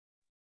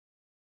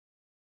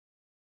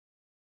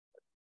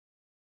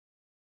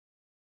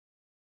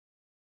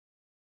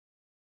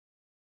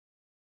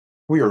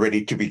We are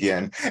ready to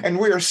begin, and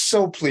we are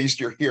so pleased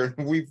you're here.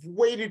 We've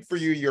waited for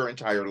you your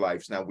entire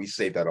lives. Now, we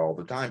say that all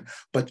the time,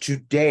 but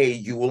today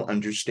you will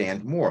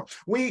understand more.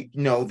 We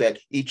know that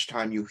each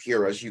time you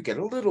hear us, you get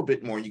a little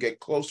bit more, you get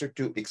closer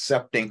to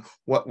accepting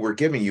what we're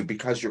giving you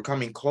because you're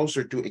coming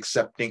closer to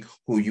accepting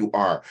who you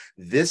are.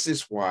 This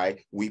is why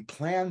we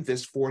planned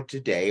this for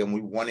today, and we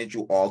wanted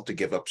you all to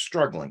give up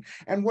struggling.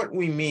 And what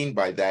we mean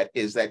by that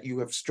is that you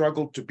have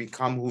struggled to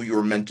become who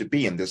you're meant to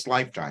be in this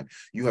lifetime.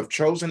 You have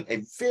chosen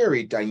a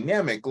very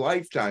dynamic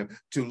lifetime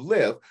to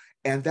live,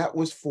 and that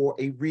was for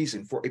a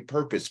reason, for a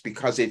purpose,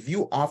 because if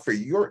you offer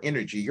your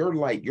energy, your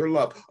light, your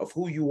love of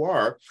who you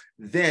are,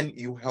 then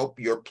you help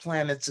your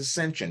planet's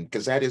ascension,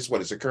 because that is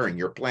what is occurring.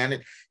 Your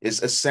planet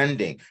is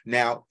ascending.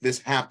 Now, this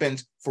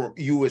happens for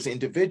you as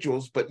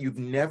individuals, but you've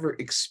never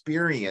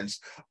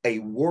experienced a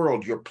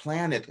world, your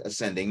planet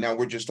ascending. Now,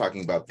 we're just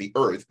talking about the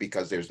Earth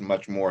because there's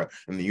much more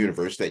in the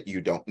universe that you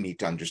don't need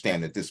to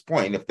understand at this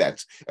point,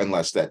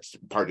 unless that's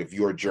part of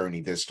your journey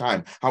this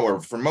time.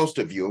 However, for most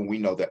of you, and we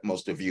know that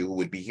most of you who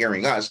would be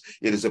hearing us,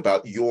 it is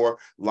about your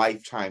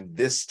lifetime,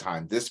 this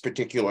time, this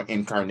particular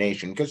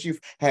incarnation, because you've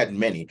had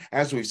many,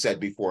 as we've said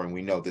before, and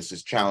we know this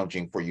is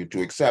challenging for you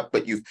to accept,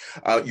 but you're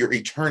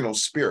eternal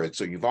spirit,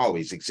 so you've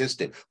always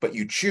existed, but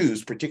you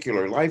choose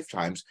particular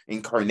lifetimes,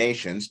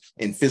 incarnations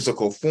in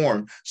physical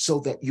form so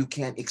that you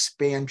can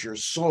expand your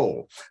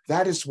soul.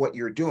 That is what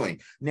you're doing.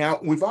 Now,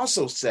 we've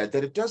also said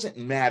that it doesn't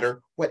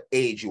matter what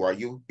age you are.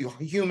 You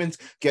humans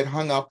get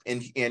hung up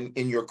in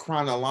your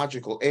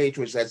chronological age,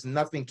 which has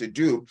nothing to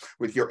do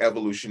with your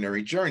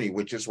evolutionary journey,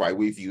 which is why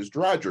we've used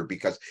Roger,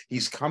 because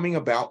he's coming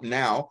about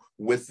now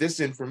with this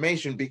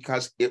information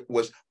because it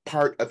was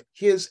part of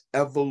his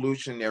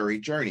evolutionary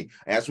journey.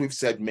 As we've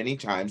said many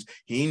times,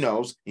 he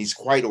knows, he's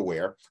quite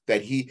aware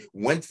that he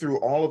went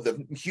through all of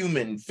the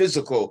human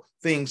physical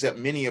things that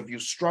many of you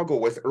struggle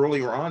with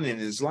earlier on in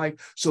his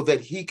life so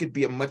that he could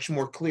be a much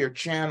more clear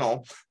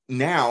channel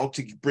now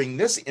to bring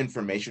this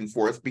information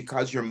forth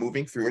because you're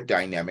moving through a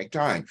dynamic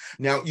time.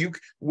 Now, you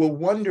will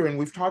wonder, and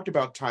we've talked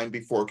about time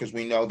before because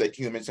we know that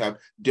humans have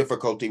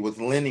difficulty with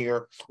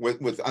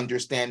with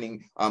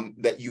understanding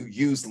that you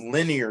use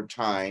linear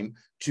time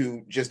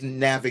to just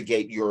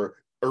navigate your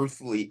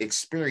earthly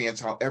experience.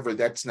 However,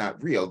 that's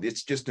not real.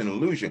 It's just an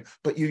illusion,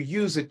 but you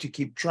use it to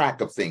keep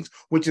track of things,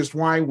 which is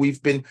why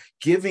we've been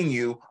giving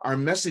you our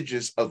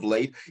messages of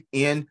late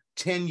in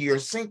 10-year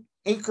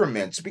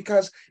increments,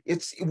 because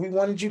we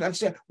wanted you to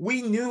understand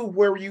we knew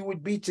where you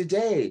would be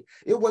today.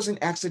 It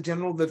wasn't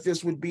accidental that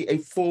this would be a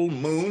full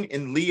moon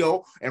in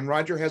Leo, and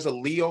Roger has a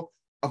Leo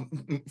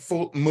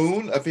full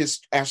moon of his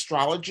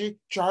astrology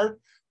chart.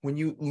 When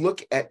you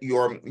look at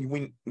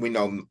we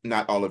know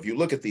not all of you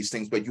look at these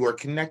things, but you are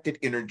connected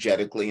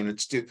energetically, and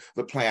it's to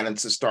the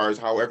planets, the stars,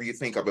 however you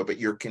think of it, but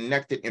you're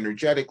connected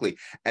energetically,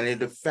 and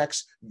it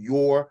affects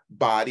your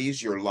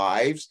bodies, your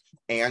lives,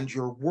 and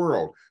your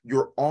world.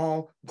 You're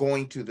all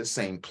going to the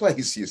same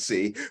place, you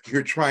see.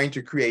 You're trying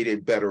to create a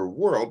better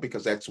world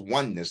because that's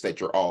oneness that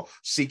you're all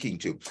seeking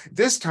to.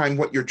 This time,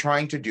 what you're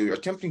trying to do, you're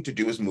attempting to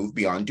do, is move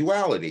beyond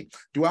duality.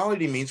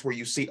 Duality means where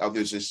you see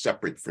others as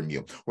separate from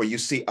you, where you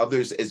see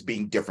others as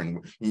being different.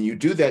 And you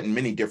do that in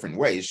many different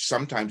ways.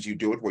 Sometimes you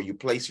do it where you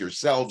place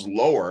yourselves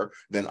lower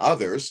than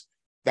others.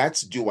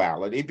 That's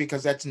duality,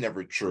 because that's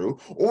never true.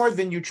 Or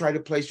then you try to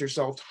place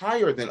yourself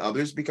higher than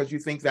others because you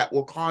think that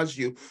will cause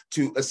you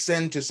to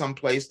ascend to some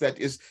place that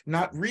is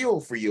not real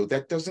for you.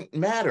 That doesn't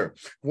matter.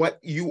 What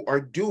you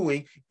are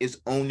doing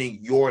is owning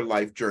your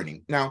life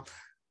journey. Now,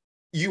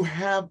 you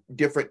have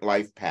different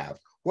life paths.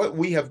 What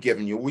we have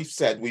given you, we've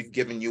said we've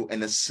given you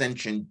an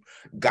ascension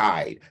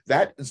guide.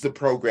 That is the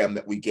program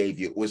that we gave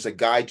you. It was a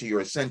guide to your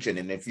ascension.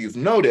 And if you've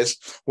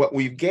noticed, what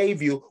we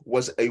gave you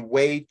was a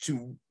way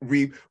to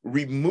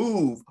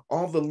remove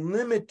all the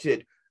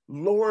limited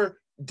lower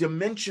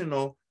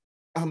dimensional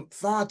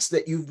thoughts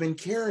that you've been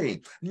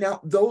carrying. Now,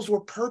 those were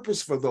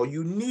purposeful, though.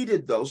 You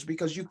needed those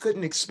because you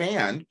couldn't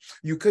expand.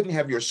 You couldn't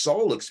have your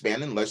soul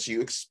expand unless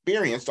you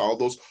experienced all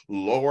those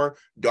lower,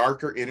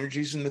 darker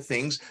energies and the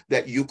things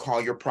that you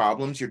call your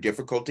problems, your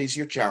difficulties,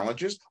 your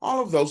challenges. All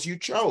of those you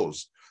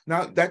chose.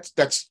 Now,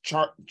 that's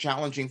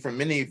challenging for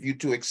many of you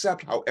to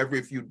accept. However,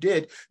 if you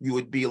did, you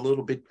would be a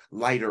little bit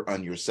lighter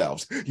on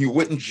yourselves. You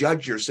wouldn't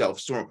judge yourself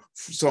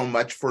so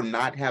much for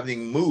not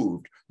having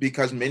moved,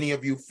 because many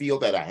of you feel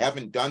that I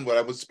haven't done what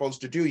I was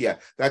supposed to do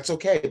yet. That's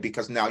okay,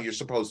 because now you're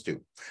supposed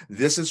to.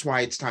 This is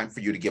why it's time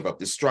for you to give up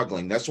the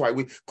struggling. That's why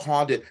we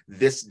called it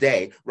this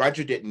day.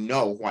 Roger didn't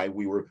know why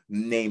we were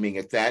naming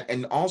it that.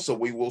 And also,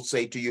 we will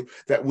say to you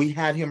that we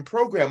had him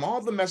program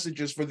all the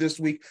messages for this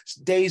week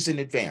days in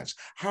advance.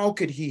 How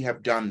could he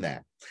have done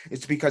that?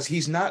 It's because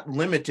he's not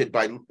limited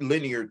by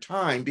linear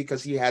time,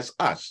 because he has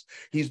us.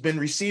 He's been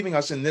receiving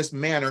us in this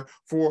manner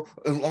for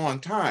a long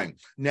time.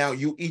 Now,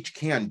 you each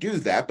can do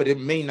that, but it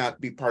may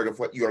not be part of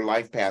what your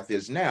life path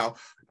is now.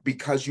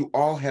 because you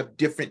all have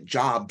different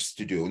jobs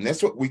to do. And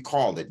that's what we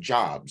call it,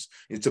 jobs.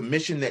 It's a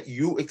mission that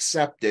you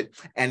accepted,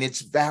 and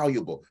it's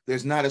valuable.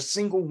 There's not a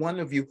single one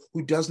of you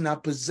who does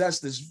not possess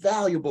this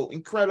valuable,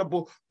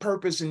 incredible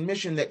purpose and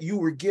mission that you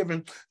were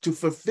given to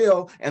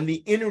fulfill, and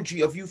the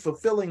energy of you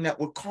fulfilling that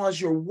will cause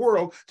your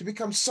world to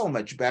become so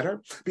much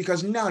better,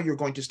 because now you're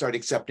going to start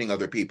accepting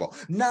other people.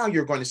 Now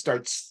you're going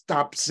to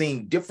stop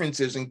seeing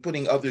differences and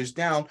putting others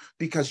down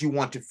because you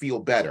want to feel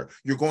better.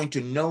 You're going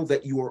to know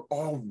that you are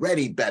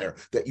already better,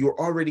 that you're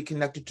already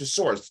connected to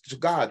source, to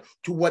God,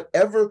 to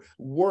whatever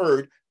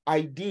word,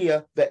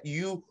 idea that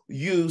you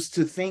use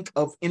to think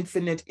of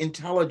infinite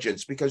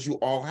intelligence, because you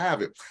all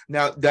have it.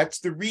 Now, that's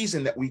the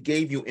reason that we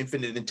gave you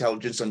infinite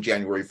intelligence on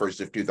January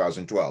 1st of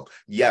 2012.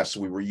 Yes,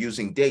 we were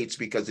using dates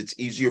because it's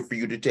easier for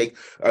you to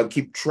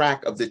keep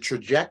track of the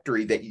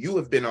trajectory that you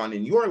have been on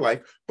in your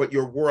life, but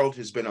your world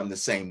has been on the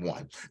same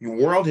one. Your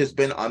world has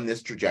been on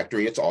this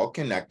trajectory. It's all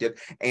connected,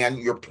 and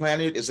your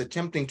planet is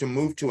attempting to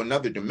move to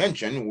another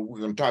dimension. We're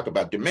going to talk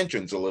about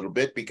dimensions a little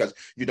bit because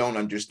you don't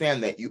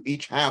understand that you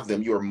each have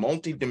them. You're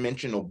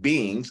multi-dimensional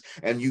beings,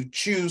 and you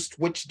choose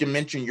which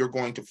dimension you're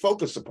going to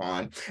focus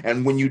upon.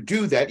 And when you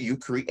do that, you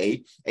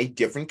create a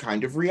different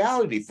kind of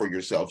reality for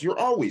yourselves. You're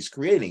always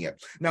creating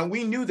it. Now,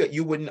 we knew that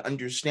you wouldn't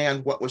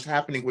understand what was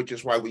happening, which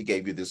is why we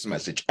gave you this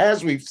message.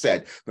 As we've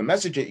said, the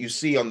message that you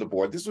see on the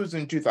board, this was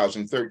in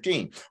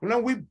 2013. Well, no,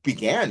 we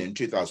began in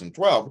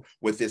 2012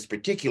 with this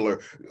particular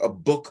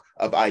book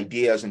of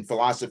ideas and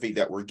philosophy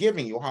that we're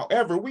giving you.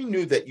 However, we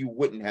knew that you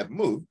wouldn't have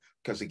moved,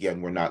 because again,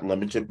 we're not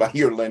limited by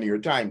your linear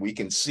time. We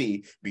can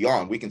see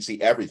beyond. We can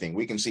see everything.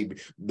 We can see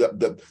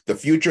the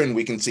future, and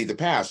we can see the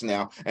past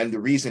now. And the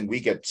reason we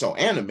get so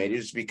animated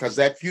is because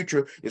that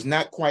future is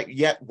not quite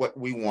yet what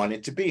we want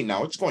it to be.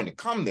 Now, it's going to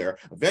come there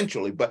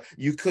eventually, but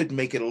you could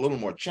make it a little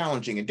more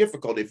challenging and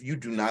difficult if you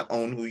do not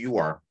own who you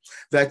are.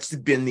 That's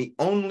been the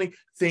only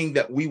thing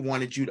that we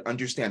wanted you to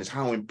understand, is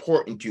how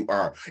important you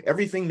are.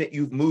 Everything that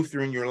you've moved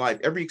through in your life,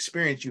 every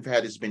experience you've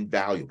had has been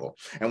valuable.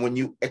 And when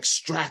you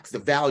extract the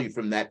value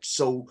from that,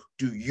 so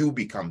do you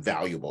become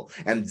valuable.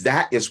 And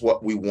that is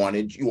what we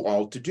wanted you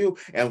all to do,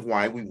 and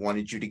why we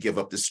wanted you to give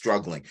up the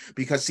struggling.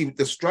 Because see,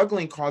 the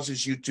struggling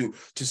causes you to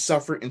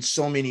suffer in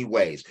so many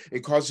ways.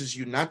 It causes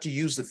you not to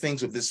use the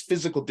things of this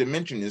physical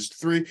dimension, this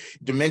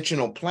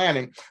three-dimensional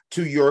planning,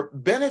 to your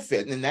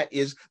benefit. And that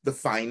is the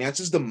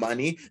finances, the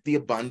money, the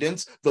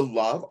abundance, the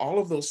love. All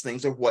of those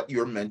things are what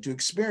you're meant to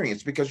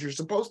experience, because you're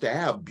supposed to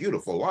have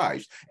beautiful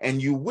lives,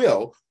 and you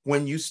will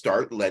when you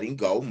start letting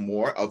go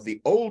more of the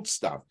old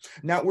stuff.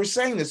 Now, we're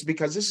saying this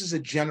because this is a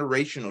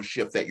generational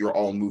shift that you're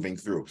all moving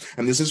through.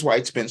 And this is why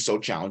it's been so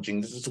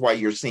challenging. This is why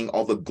you're seeing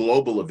all the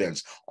global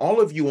events.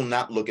 All of you will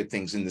not look at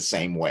things in the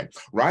same way.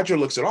 Roger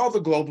looks at all the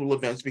global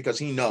events because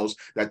he knows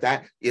that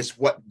that is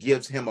what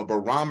gives him a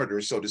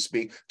barometer, so to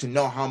speak, to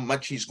know how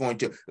much he's going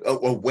to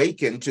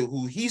awaken to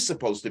who he's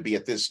supposed to be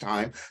at this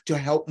time, to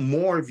help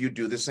more of you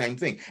do the same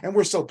thing. And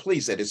we're so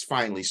pleased that it's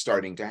finally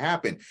starting to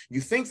happen. You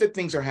think that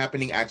things are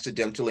happening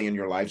accidentally in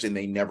your lives, and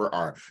they never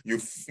are.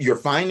 You're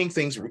finding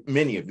things.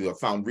 Many of you have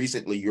found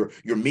recently.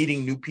 You're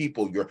meeting new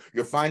people.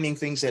 You're finding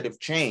things that have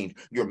changed.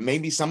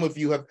 Maybe some of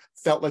you have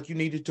felt like you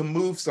needed to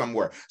move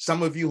somewhere.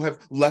 Some of you have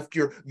left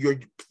your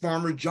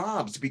former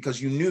jobs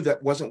because you knew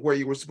that wasn't where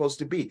you were supposed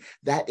to be.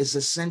 That is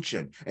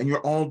ascension, and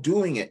you're all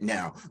doing it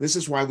now. This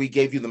is why we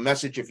gave you the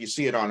message. If you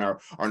see it on our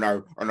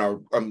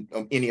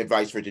any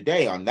advice for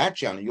today on that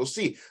channel, you'll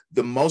see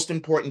the most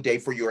important day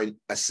for your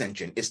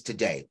ascension is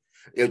today.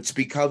 It's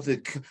because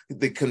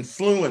the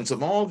confluence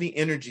of all the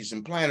energies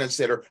and planets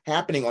that are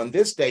happening on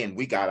this day, and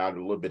we got out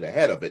a little bit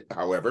ahead of it,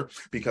 however,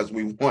 because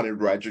we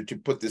wanted Roger to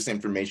put this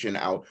information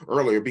out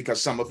earlier, because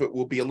some of it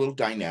will be a little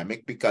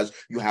dynamic, because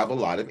you have a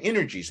lot of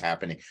energies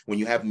happening. When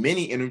you have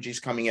many energies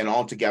coming in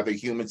all together,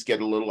 humans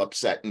get a little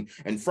upset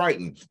and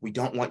frightened. We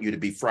don't want you to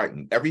be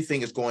frightened.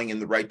 Everything is going in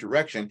the right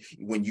direction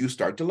when you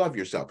start to love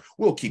yourself.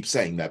 We'll keep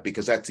saying that,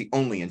 because that's the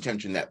only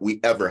intention that we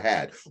ever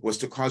had, was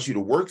to cause you to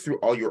work through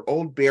all your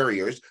old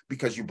barriers,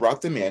 because you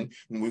brought them in.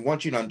 And we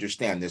want you to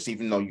understand this,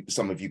 even though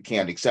some of you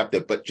can't accept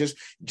it, but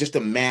just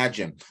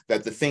imagine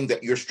that the thing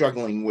that you're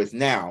struggling with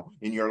now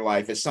in your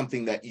life is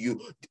something that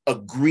you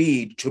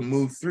agreed to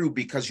move through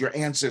because your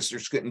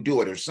ancestors couldn't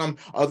do it, or some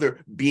other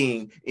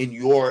being in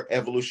your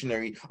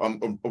evolutionary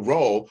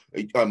role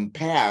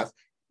path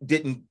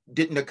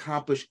didn't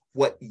accomplish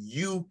what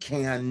you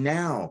can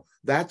now.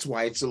 That's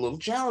why it's a little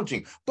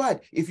challenging.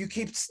 But if you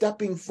keep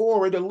stepping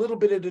forward a little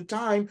bit at a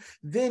time,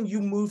 then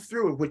you move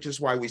through it, which is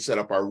why we set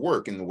up our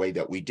work in the way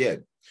that we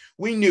did.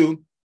 We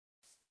knew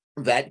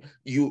that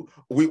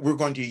we're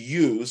going to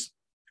use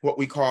what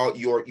we call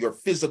your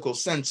physical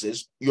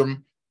senses,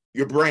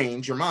 your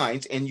brains, your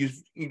minds, and you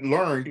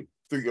learned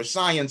through your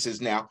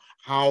sciences now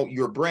how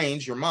your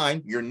brains, your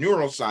mind, your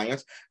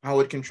neuroscience, how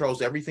it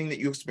controls everything that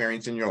you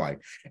experience in your life.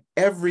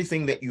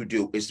 Everything that you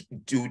do is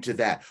due to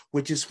that,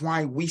 which is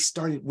why we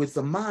started with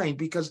the mind,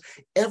 because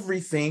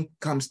everything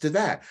comes to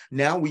that.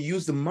 Now we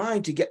use the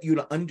mind to get you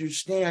to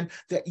understand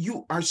that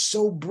you are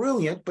so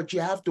brilliant, but you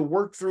have to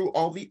work through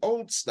all the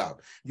old stuff.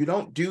 You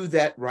don't do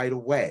that right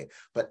away.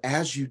 But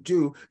as you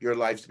do, your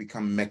lives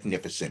become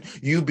magnificent.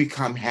 You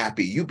become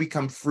happy. You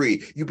become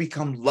free. You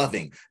become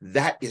loving.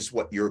 That is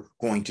what you're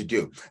going to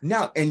do.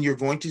 Now, and you're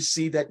going to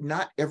see that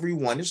not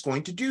everyone is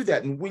going to do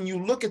that. And when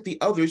you look at the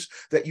others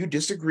that you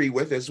disagree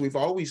with, as we've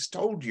always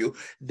told you,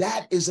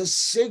 that is a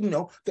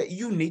signal that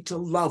you need to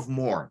love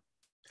more.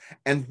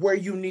 And where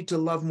you need to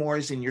love more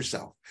is in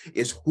yourself,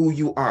 is who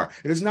you are.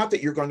 It is not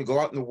that you're going to go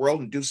out in the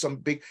world and do some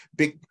big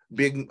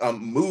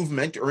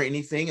movement or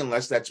anything,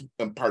 unless that's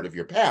a part of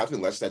your path,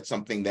 unless that's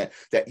something that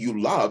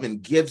you love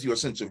and gives you a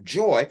sense of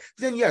joy.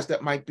 Then yes,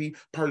 that might be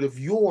part of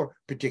your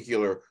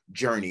particular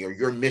journey or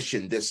your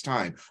mission this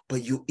time.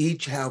 But you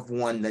each have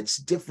one that's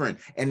different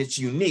and it's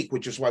unique,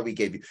 which is why we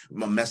gave you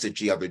a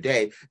message the other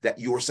day that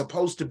you're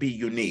supposed to be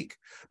unique,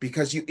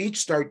 because you each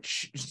start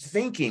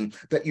thinking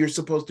that you're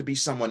supposed to be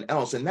someone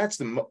else. And that's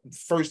the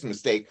first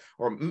mistake,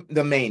 or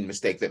the main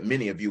mistake that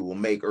many of you will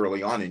make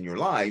early on in your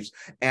lives.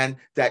 And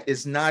that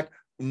is not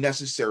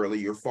necessarily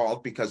your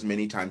fault, because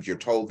many times you're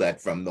told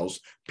that from those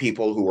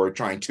people who are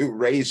trying to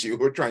raise you,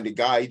 who are trying to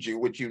guide you,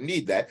 which you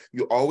need that.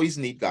 You always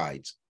need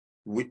guides.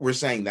 We're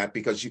saying that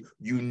because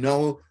you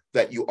know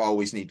that you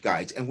always need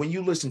guides. And when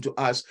you listen to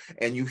us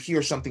and you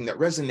hear something that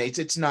resonates,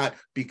 it's not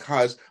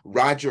because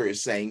Roger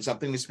is saying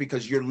something, it's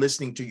because you're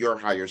listening to your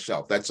higher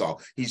self. That's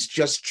all. He's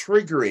just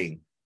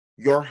triggering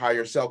your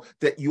higher self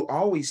that you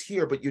always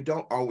hear, but you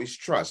don't always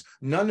trust.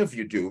 None of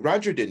you do.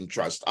 Roger didn't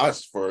trust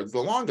us for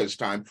the longest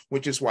time,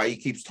 which is why he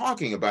keeps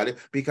talking about it,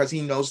 because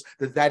he knows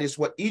that that is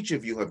what each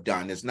of you have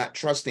done, is not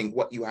trusting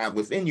what you have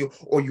within you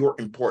or your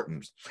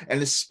importance,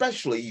 and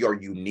especially your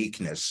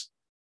uniqueness.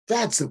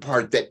 That's the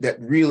part that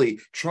really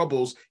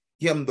troubles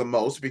him the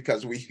most,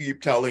 because we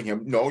keep telling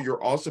him, no,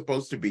 you're all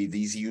supposed to be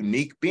these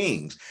unique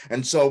beings.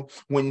 And so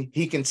when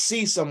he can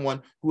see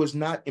someone who is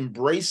not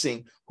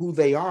embracing who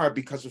they are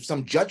because of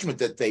some judgment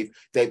that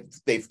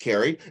they've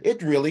carried,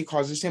 it really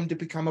causes him to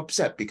become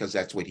upset, because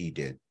that's what he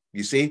did.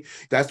 You see,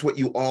 that's what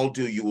you all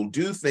do. You will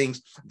do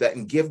things that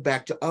and give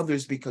back to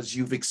others because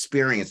you've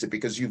experienced it,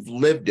 because you've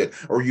lived it,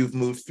 or you've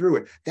moved through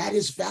it. That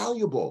is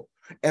valuable.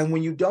 And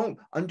when you don't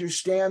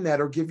understand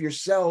that or give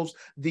yourselves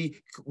the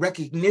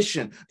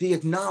recognition, the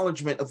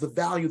acknowledgement of the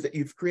value that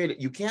you've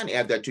created, you can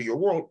add that to your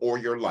world or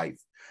your life.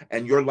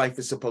 And your life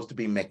is supposed to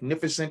be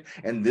magnificent.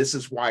 And this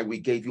is why we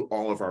gave you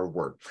all of our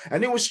work.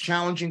 And it was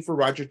challenging for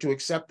Roger to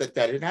accept that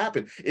had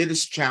happened. It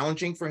is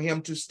challenging for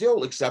him to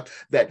still accept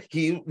that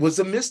he was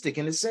a mystic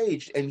and a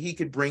sage, and he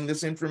could bring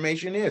this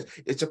information in.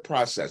 It's a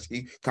process.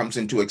 He comes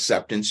into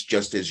acceptance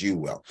just as you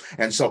will.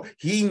 And so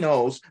he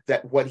knows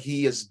that what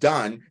he has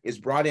done is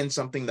brought in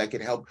something that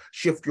could help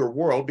shift your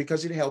world,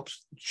 because it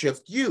helps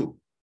shift you.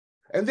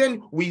 And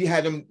then we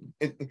had him,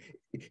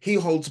 he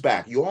holds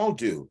back. You all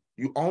do.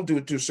 You all do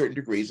it to certain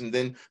degrees, and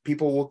then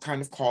people will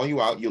kind of call you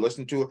out. You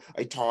listen to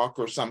a talk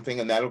or something,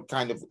 and that'll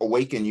kind of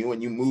awaken you,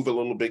 and you move a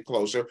little bit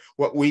closer.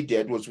 What we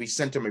did was we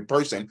sent him a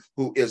person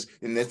who is,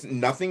 and this,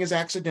 nothing is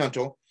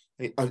accidental,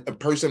 a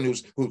person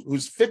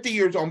who's 50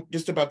 years,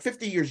 just about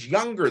 50 years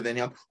younger than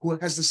him, who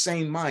has the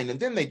same mind. And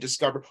then they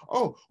discover,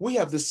 oh, we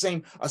have the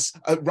same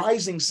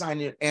rising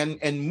sign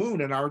and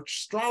moon in our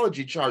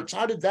astrology charts.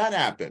 How did that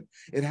happen?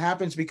 It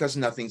happens because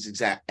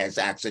nothing's as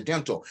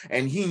accidental.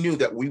 And he knew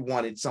that we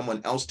wanted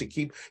someone else to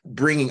keep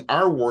bringing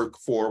our work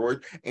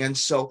forward. And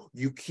so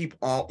you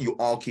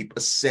all keep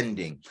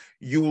ascending.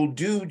 You will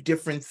do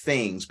different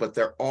things, but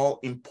they're all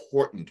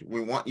important.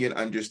 We want you to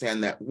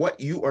understand that what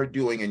you are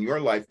doing in your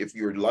life, if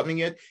you're loving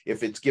it,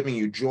 if it's giving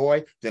you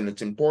joy, then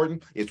it's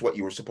important. It's what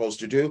you were supposed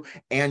to do,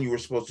 and you were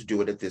supposed to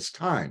do it at this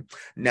time.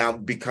 Now,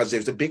 because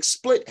there's a big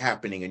split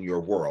happening in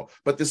your world,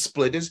 but the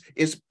split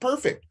is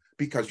perfect,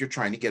 because you're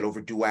trying to get over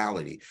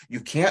duality. You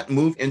can't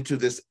move into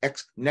this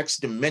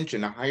next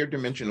dimension, a higher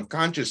dimension of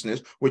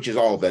consciousness, which is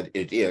all that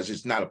it is.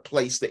 It's not a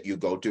place that you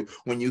go to.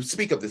 When you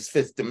speak of this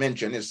fifth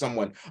dimension, as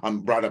someone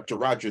brought up to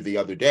Roger the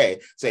other day,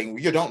 saying,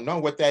 well, you don't know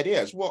what that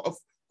is. Well, of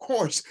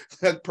course,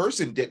 that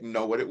person didn't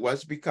know what it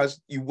was,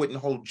 because you wouldn't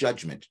hold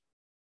judgment.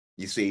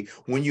 You see,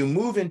 when you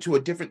move into a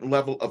different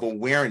level of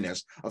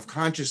awareness, of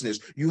consciousness,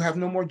 you have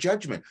no more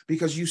judgment,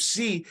 because you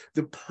see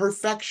the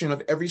perfection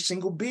of every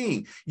single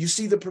being. You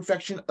see the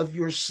perfection of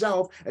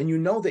yourself, and you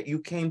know that you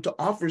came to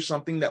offer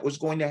something that was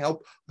going to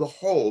help the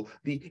whole,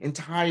 the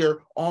entire,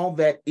 all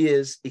that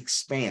is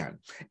expand.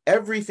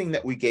 Everything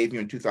that we gave you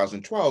in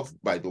 2012,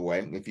 by the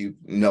way, if you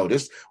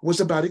noticed, was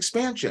about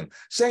expansion,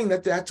 saying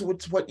that that's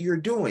what you're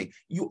doing.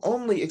 You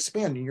only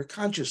expand in your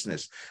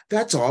consciousness.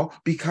 That's all,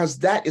 because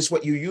that is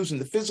what you use in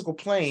the physical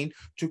plane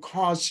to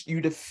cause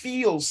you to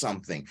feel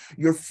something.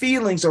 Your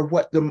feelings are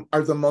what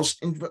are the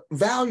most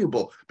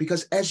valuable,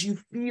 because as you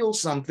feel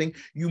something,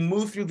 you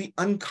move through the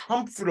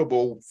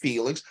uncomfortable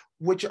feelings,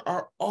 which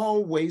are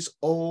always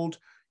old,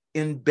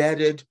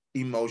 embedded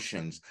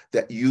emotions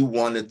that you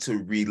wanted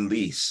to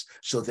release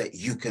so that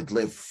you could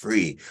live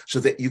free, so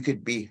that you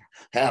could be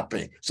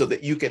happy, so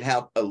that you could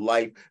have a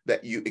life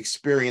that you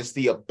experience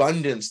the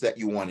abundance that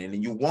you wanted.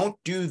 And you won't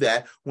do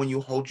that when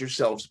you hold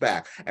yourselves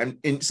back. And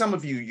some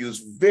of you use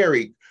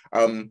very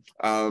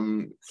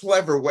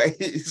clever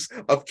ways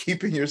of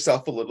keeping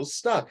yourself a little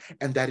stuck,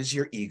 and that is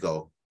your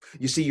ego.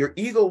 You see, your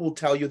ego will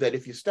tell you that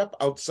if you step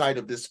outside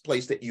of this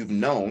place that you've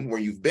known, where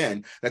you've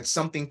been, that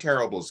something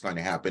terrible is going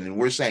to happen. And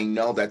we're saying,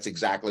 no, that's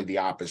exactly the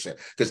opposite,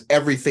 because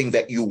everything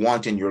that you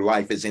want in your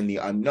life is in the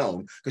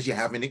unknown, because you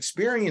haven't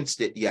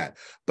experienced it yet.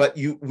 But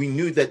we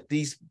knew that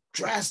these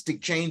drastic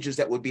changes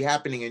that would be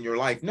happening in your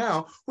life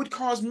now would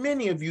cause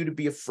many of you to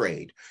be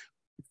afraid.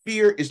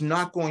 Fear is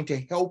not going to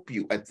help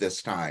you at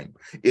this time.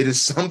 It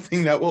is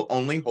something that will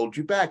only hold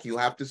you back. You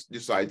have to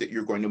decide that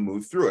you're going to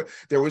move through it.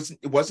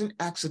 It wasn't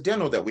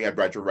accidental that we had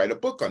Roger write a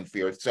book on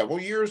fear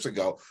several years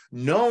ago,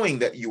 knowing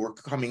that you were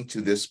coming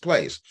to this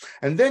place.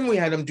 And then we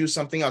had him do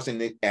something else.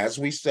 And as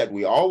we said,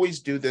 we always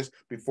do this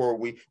before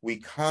we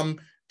come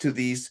to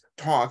these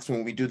talks,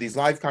 when we do these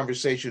live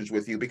conversations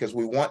with you, because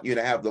we want you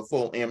to have the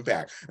full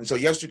impact. And so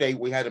yesterday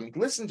we had him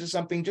listen to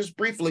something just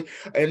briefly,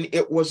 and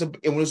it was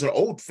an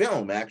old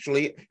film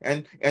actually,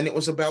 and it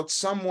was about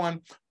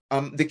someone,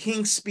 the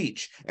king's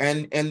speech,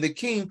 and the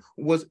king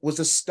was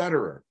a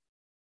stutterer.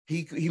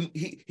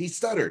 He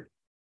stuttered.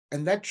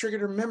 And that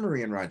triggered a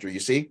memory in Roger,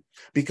 you see,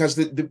 because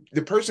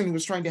the person who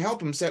was trying to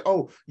help him said,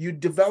 "Oh, you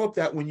developed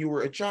that when you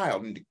were a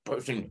child." And the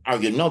person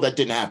argued, "No, that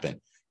didn't happen."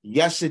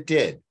 Yes, it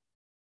did.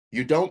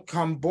 You don't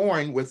come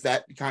born with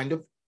that kind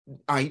of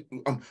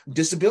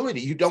disability.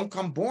 You don't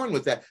come born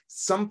with that.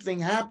 Something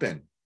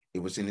happened. It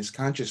was in his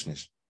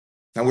consciousness.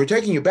 Now, we're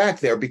taking you back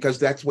there because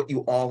that's what you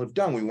all have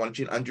done. We want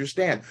you to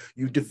understand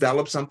you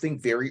developed something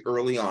very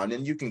early on,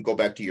 and you can go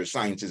back to your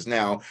sciences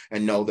now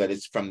and know that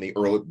it's from the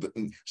early,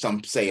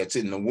 some say it's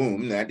in the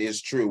womb. That is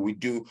true. We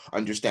do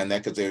understand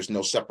that because there's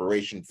no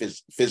separation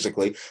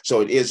physically.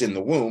 So it is in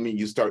the womb, and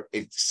you start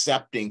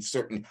accepting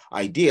certain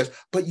ideas,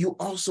 but you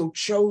also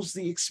chose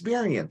the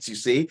experience. You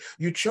see,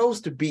 you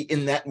chose to be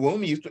in that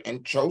womb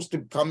and chose to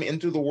come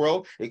into the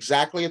world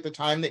exactly at the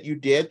time that you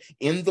did,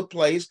 in the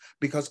place,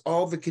 because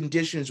all the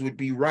conditions would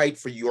be right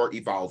for your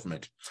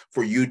evolvement,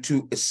 for you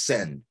to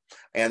ascend.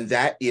 And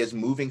that is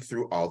moving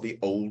through all the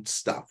old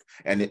stuff.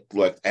 And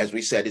as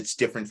we said, it's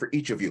different for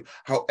each of you.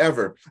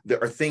 However,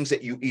 there are things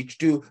that you each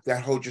do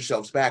that hold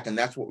yourselves back. And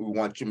that's what we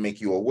want to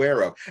make you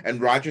aware of. And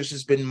Rogers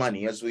has been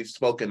money, as we've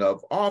spoken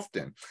of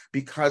often,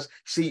 because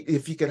see,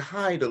 if he could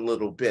hide a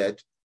little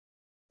bit,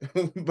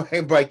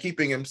 by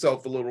keeping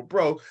himself a little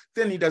broke,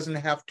 then he doesn't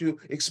have to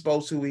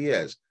expose who he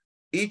is.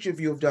 Each of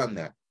you have done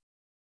that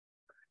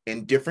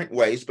in different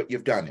ways, but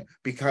you've done it.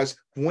 Because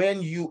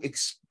when you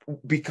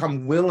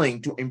become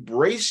willing to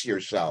embrace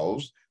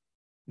yourselves,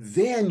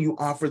 then you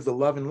offer the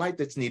love and light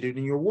that's needed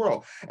in your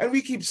world. And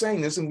we keep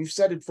saying this, and we've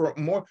said it for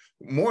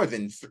more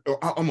than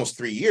almost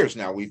 3 years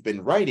now. We've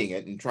been writing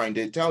it and trying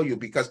to tell you,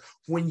 because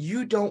when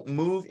you don't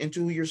move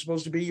into who you're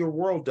supposed to be, your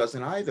world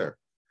doesn't either.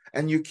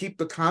 And you keep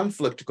the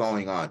conflict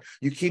going on.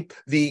 You keep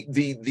the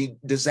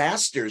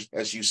disasters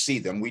as you see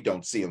them. We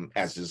don't see them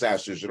as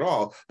disasters at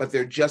all, but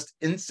they're just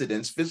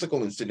incidents,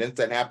 physical incidents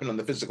that happen on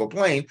the physical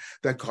plane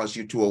that cause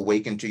you to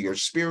awaken to your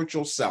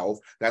spiritual self.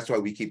 That's why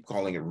we keep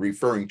calling it,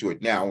 referring to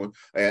it now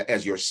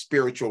as your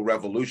spiritual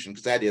revolution,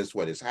 because that is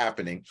what is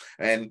happening.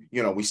 And,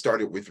 we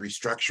started with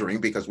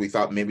restructuring because we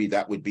thought maybe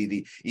that would be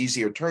the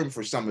easier term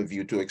for some of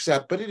you to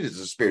accept, but it is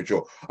a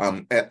spiritual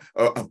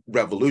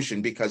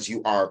revolution, because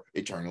you are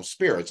eternal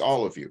spirits.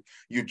 All of you.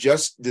 You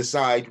just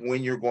decide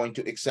when you're going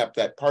to accept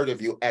that part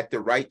of you at the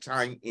right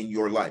time in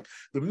your life.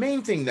 The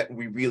main thing that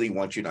we really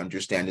want you to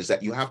understand is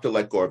that you have to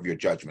let go of your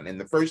judgment. And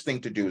the first thing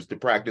to do is to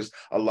practice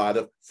a lot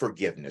of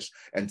forgiveness.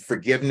 And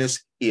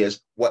forgiveness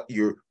is what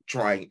you're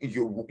trying,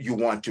 you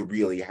want to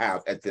really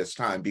have at this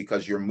time,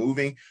 because you're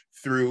moving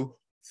through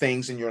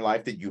things in your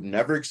life that you've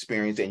never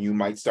experienced, and you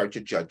might start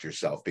to judge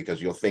yourself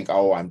because you'll think,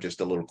 "Oh, I'm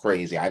just a little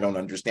crazy. I don't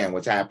understand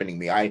what's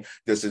happening to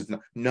me.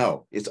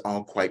 No, it's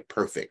all quite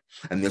perfect."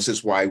 And this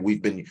is why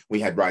we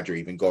had Roger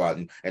even go out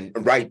and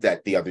write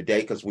that the other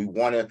day, because we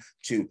wanted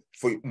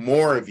for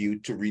more of you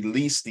to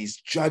release these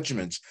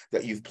judgments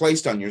that you've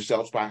placed on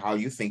yourselves by how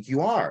you think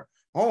you are.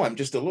 "Oh, I'm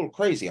just a little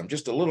crazy. I'm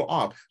just a little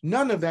off."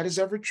 None of that is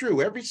ever true.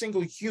 Every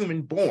single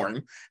human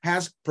born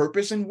has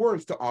purpose and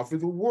worth to offer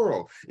the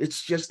world.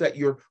 It's just that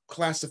your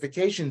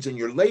classifications and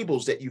your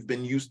labels that you've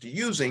been used to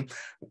using,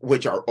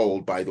 which are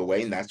old, by the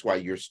way, and that's why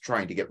you're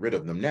trying to get rid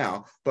of them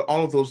now. But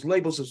all of those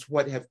labels is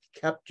what have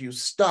kept you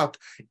stuck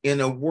in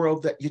a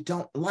world that you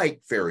don't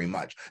like very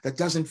much, that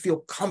doesn't feel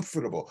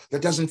comfortable,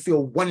 that doesn't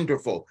feel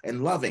wonderful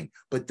and loving.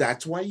 But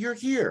that's why you're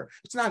here.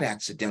 It's not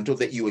accidental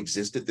that you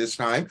exist at this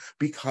time,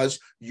 because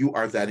you are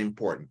are that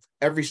important,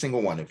 every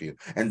single one of you.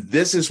 And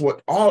this is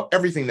what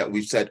everything that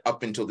we've said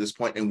up until this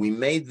point, and we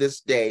made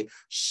this day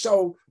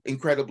so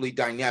incredibly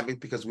dynamic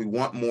because we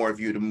want more of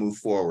you to move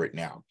forward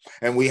now.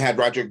 And we had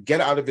Roger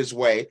get out of his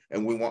way,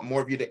 and we want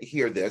more of you to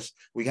hear this.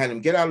 We had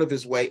him get out of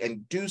his way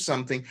and do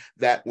something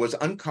that was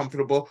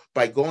uncomfortable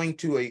by going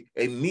to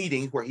a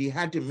meeting where he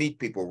had to meet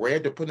people, where he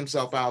had to put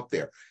himself out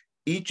there.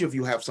 Each of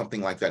you have something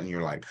like that in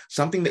your life,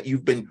 something that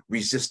you've been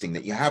resisting,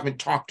 that you haven't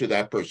talked to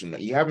that person,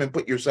 that you haven't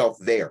put yourself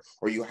there,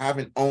 or you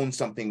haven't owned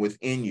something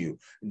within you.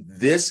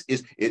 This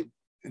is it.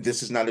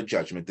 This is not a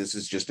judgment. This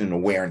is just an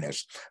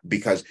awareness,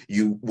 because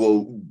you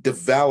will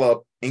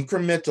develop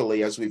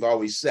incrementally, as we've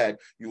always said,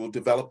 you will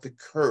develop the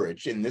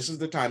courage. And this is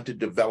the time to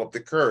develop the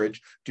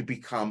courage to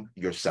become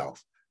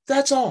yourself.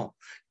 That's all.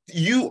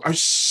 You are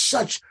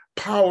such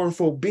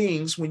powerful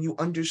beings when you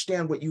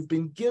understand what you've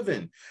been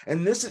given.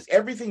 And this is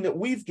everything that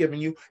we've given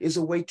you is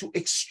a way to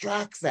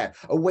extract that,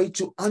 a way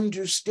to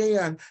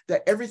understand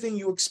that everything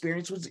you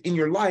experience was in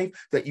your life,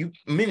 that you,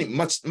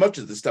 much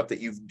of the stuff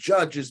that you've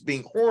judged as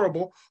being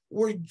horrible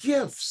were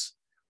gifts.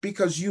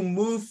 Because you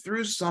move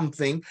through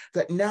something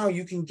that now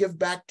you can give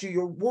back to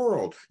your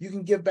world. You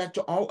can give back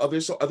to all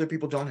others so other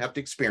people don't have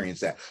to experience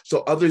that. So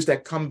others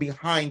that come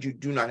behind you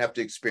do not have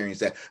to experience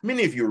that.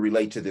 Many of you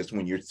relate to this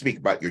when you speak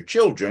about your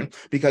children,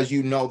 because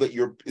you know that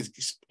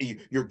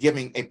you're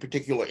giving a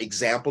particular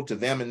example to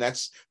them, and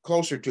that's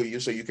closer to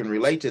you, so you can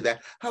relate to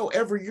that.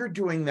 However, you're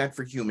doing that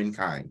for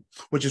humankind,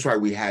 which is why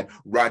we had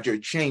Roger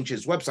change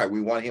his website.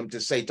 We want him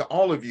to say to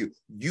all of you,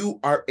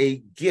 you are a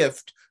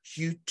gift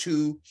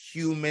to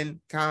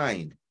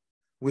humankind.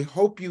 We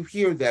hope you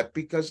hear that,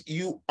 because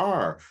you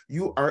are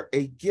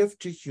a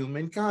gift to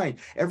humankind.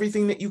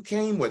 Everything that you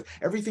came with,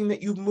 everything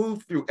that you've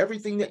moved through,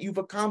 everything that you've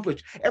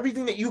accomplished,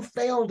 everything that you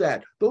failed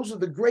at, those are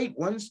the great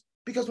ones.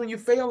 Because when you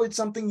fail at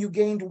something, you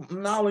gained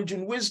knowledge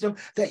and wisdom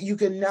that you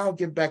can now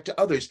give back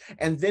to others.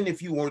 And then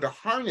if you were to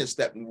harness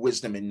that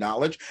wisdom and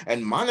knowledge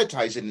and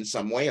monetize it in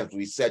some way, as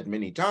we said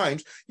many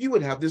times, you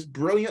would have this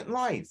brilliant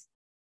life.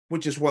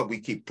 Which is what we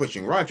keep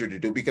pushing Roger to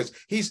do, because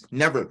he's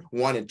never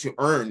wanted to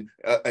earn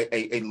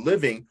a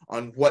living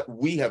on what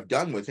we have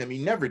done with him. He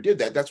never did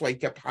that. That's why he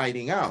kept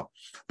hiding out.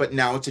 But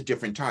now it's a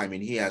different time,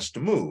 and he has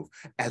to move,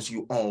 as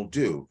you all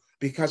do,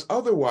 because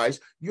otherwise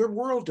your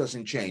world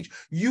doesn't change.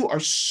 You are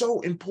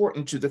so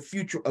important to the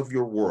future of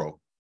your world.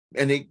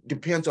 And it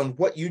depends on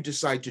what you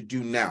decide to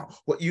do now,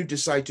 what you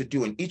decide to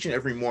do in each and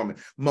every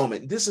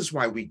moment. This is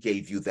why we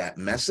gave you that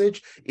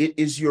message. It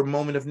is your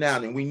moment of now.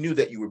 And we knew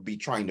that you would be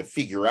trying to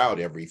figure out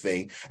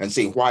everything and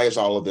say, why is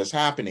all of this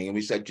happening? And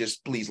we said,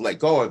 just please let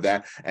go of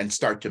that and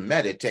start to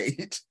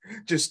meditate.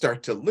 Just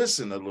start to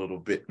listen a little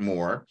bit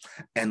more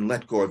and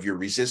let go of your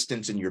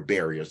resistance and your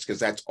barriers, because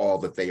that's all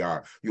that they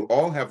are. You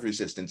all have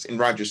resistance. And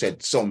Roger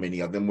said so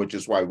many of them, which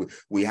is why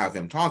we have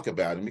him talk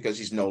about them, because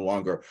he's no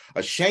longer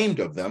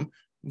ashamed of them,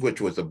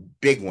 which was a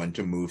big one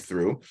to move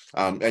through.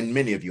 And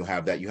many of you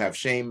have that. You have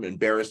shame,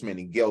 embarrassment,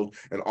 and guilt,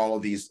 and all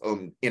of these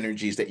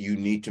energies that you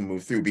need to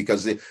move through,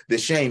 because the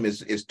shame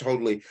is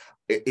totally,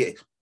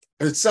 it's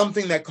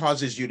something that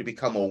causes you to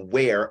become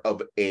aware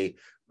of a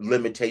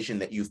limitation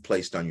that you've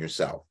placed on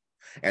yourself,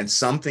 and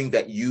something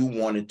that you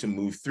wanted to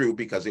move through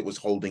because it was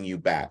holding you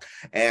back.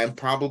 And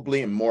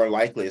probably, and more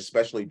likely,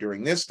 especially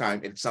during this time,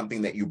 it's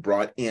something that you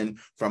brought in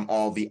from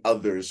all the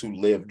others who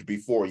lived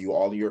before you,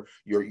 all your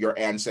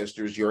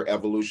ancestors, your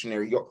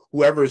evolutionary,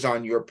 whoever is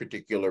on your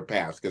particular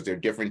path, because they're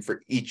different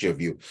for each of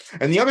you.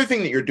 And the other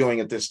thing that you're doing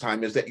at this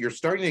time is that you're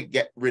starting to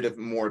get rid of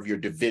more of your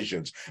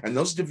divisions. And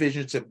those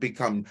divisions have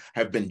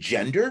been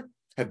gender,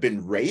 have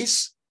been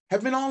race,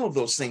 have been all of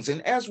those things.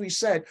 And as we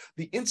said,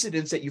 the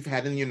incidents that you've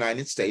had in the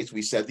United States,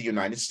 we said the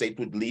United States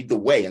would lead the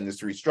way in this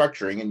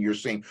restructuring, and you're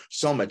seeing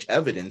so much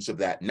evidence of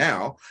that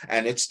now,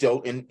 and it's still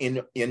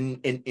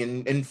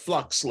in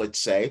flux, let's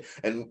say.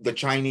 And the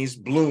Chinese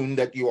balloon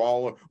that you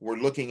all were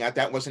looking at,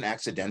 that wasn't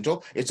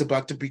accidental. It's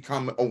about to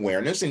become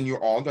awareness, and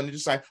you're all going to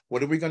decide,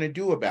 what are we going to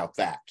do about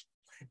that?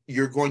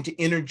 You're going to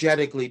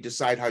energetically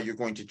decide how you're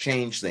going to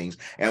change things.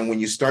 And when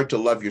you start to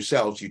love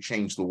yourselves, you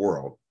change the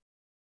world.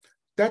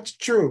 That's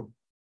true.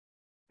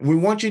 We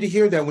want you to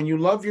hear that when you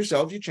love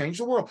yourself, you change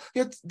the world.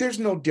 There's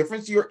no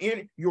difference. You're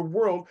in your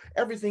world.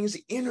 Everything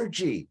is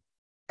energy,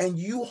 and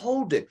you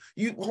hold it.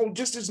 You hold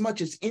just as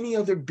much as any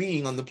other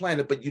being on the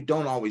planet, but you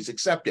don't always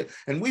accept it.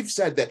 And we've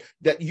said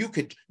that you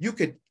could,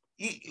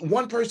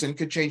 one person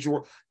could change your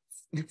world.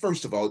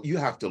 First of all, you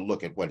have to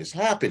look at what is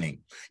happening.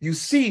 You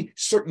see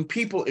certain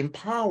people in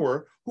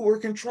power who are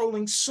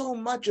controlling so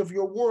much of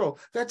your world.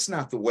 That's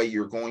not the way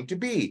you're going to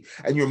be.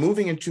 And you're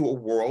moving into a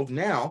world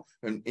now,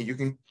 and you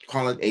can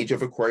call it Age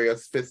of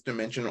Aquarius, fifth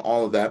dimension,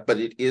 all of that, but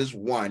it is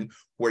one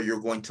where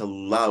you're going to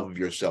love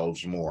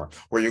yourselves more,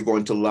 where you're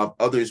going to love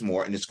others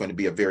more, and it's going to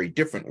be a very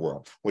different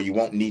world where you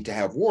won't need to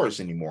have wars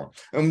anymore.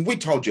 And we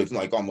told you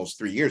like almost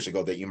 3 years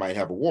ago that you might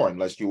have a war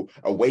unless you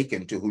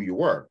awaken to who you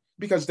were.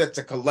 Because that's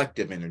a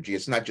collective energy.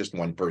 It's not just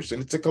one person.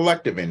 It's a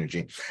collective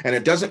energy. And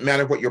it doesn't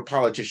matter what your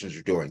politicians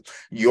are doing.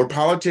 Your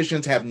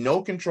politicians have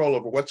no control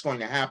over what's going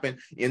to happen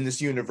in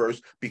this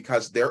universe,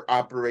 because they're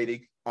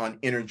operating on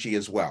energy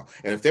as well.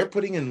 And if they're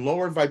putting in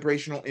lower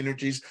vibrational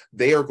energies,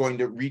 they are going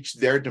to reach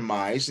their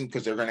demise, and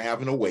because they're going to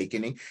have an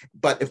awakening.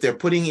 But if they're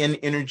putting in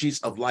energies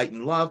of light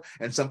and love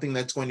and something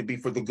that's going to be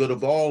for the good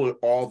of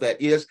all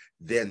that is,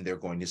 then they're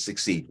going to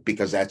succeed,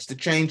 because that's the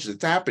change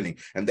that's happening.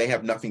 And they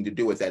have nothing to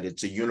do with that.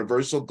 It's a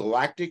universal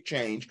galactic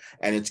change,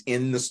 and it's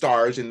in the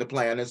stars, in the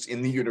planets,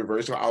 in the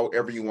universe, or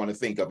however you want to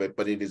think of it,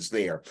 but it is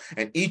there.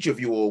 And each of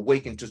you will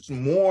awaken to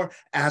some more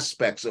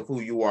aspects of who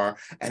you are,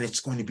 and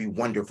it's going to be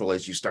wonderful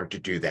as you start to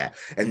do that.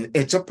 And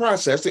it's a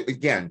process,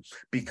 again,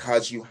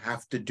 because you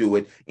have to do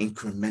it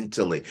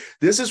incrementally.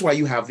 This is why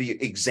you have the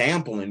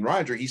example in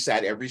Roger. He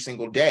sat every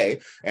single day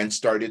and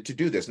started to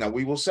do this. Now,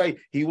 we will say,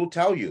 he will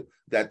tell you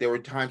that there were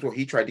times where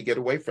he tried to get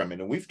away from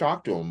it. And we've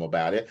talked to him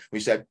about it. We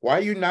said, why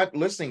are you not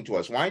listening to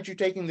us? Why aren't you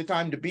taking the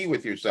time to be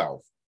with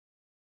yourself?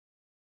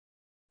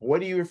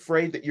 What are you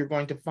afraid that you're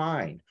going to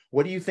find?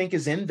 What do you think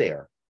is in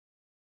there?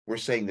 We're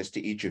saying this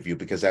to each of you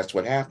because that's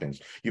what happens.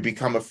 You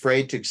become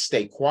afraid to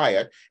stay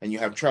quiet, and you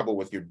have trouble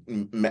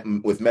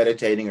with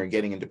meditating or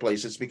getting into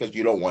places because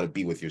you don't want to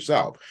be with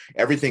yourself.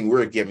 Everything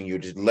we're giving you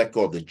to let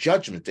go of the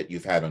judgment that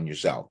you've had on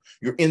yourself.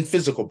 You're in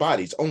physical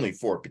bodies only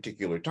for a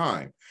particular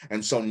time.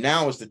 And so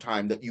now is the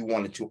time that you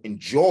wanted to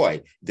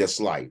enjoy this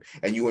life.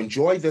 And you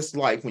enjoy this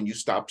life when you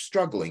stop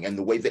struggling. And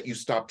the way that you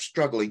stop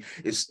struggling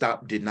is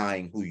stop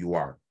denying who you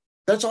are.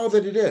 That's all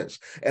that it is.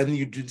 And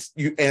you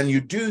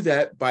do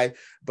that by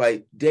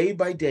day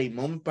by day,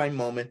 moment by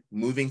moment,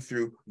 moving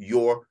through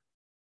your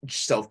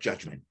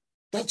self-judgment.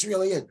 That's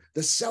really it,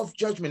 the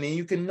self-judgment. And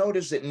you can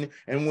notice it.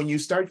 And when you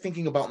start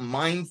thinking about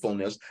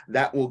mindfulness,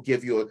 that will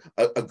give you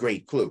a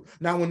great clue.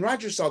 Now, when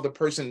Roger saw the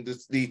person,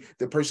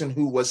 the person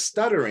who was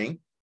stuttering,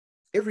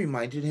 it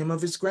reminded him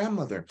of his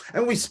grandmother.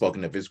 And we've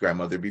spoken of his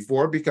grandmother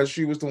before because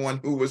she was the one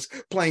who was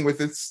playing with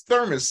his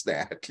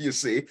thermostat, you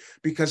see,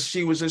 because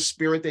she was a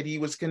spirit that he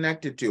was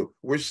connected to.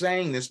 We're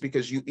saying this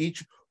because you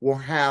each will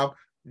have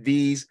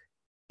these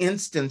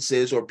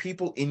instances or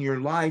people in your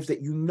lives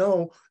that you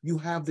know you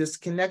have this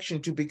connection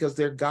to because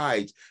they're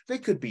guides. They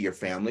could be your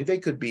family. They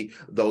could be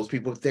those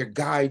people. They're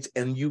guides,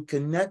 and you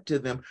connect to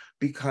them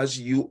because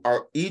you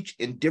are each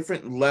in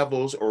different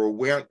levels or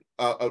aware.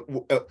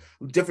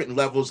 Different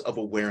levels of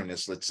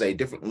awareness, let's say,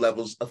 different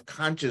levels of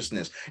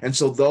consciousness. And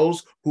so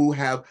those who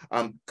have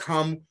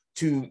come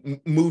to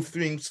move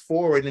things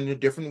forward in a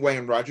different way,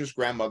 and Roger's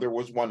grandmother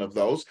was one of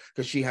those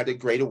because she had a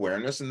great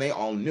awareness and they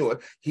all knew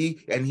it. He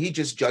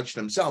just judged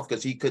himself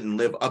because he couldn't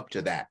live up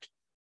to that.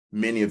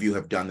 Many of you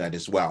have done that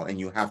as well,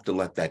 and you have to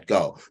let that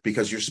go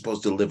because you're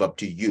supposed to live up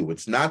to you.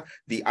 It's not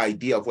the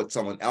idea of what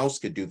someone else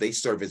could do. They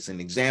serve as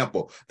an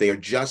example. They are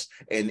just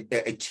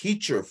a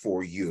teacher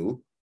for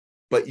you,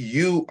 but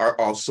you are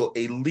also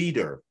a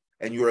leader,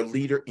 and you're a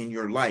leader in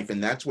your life.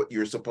 And that's what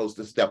you're supposed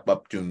to step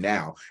up to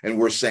now. And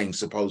we're saying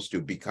supposed to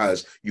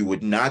because you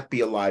would not be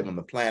alive on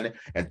the planet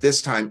at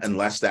this time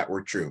unless that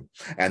were true.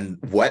 And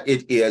what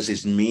it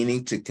is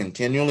meaning to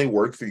continually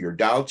work through your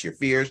doubts, your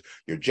fears,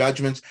 your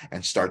judgments,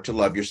 and start to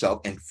love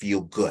yourself and feel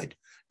good.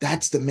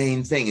 That's the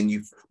main thing.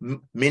 And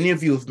many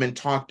of you have been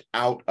talked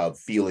out of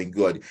feeling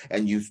good,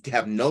 and you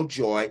have no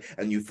joy,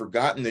 and you've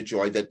forgotten the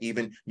joy that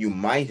even you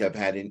might have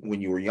had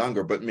when you were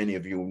younger, but many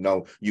of you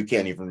know you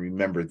can't even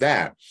remember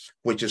that,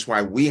 which is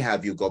why we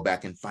have you go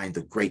back and find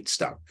the great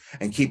stuff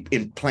and keep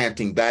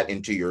implanting that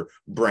into your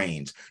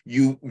brains.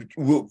 You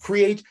will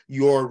create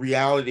your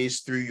realities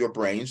through your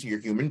brains, your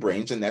human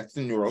brains, and that's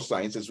the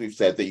neuroscience, as we've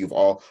said, that you've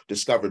all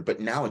discovered. But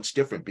now it's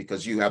different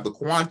because you have the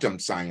quantum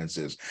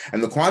sciences,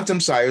 and the quantum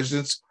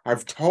sciences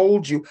I've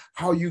told you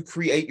how you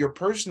create your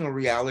personal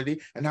reality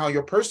and how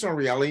your personal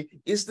reality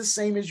is the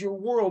same as your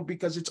world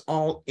because it's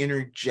all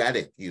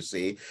energetic, you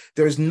see.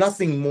 There's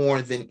nothing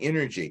more than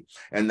energy.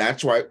 And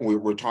that's why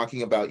we're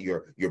talking about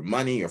your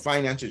money, your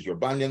finances, your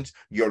abundance,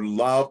 your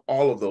love,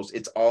 all of those.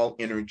 It's all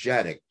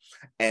energetic.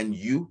 And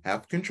you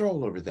have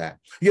control over that.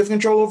 You have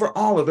control over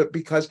all of it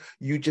because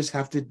you just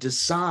have to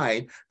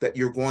decide that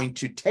you're going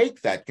to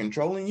take that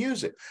control and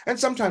use it. And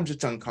sometimes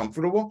it's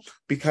uncomfortable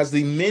because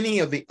many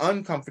of the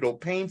uncomfortable,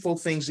 painful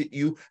things that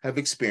you have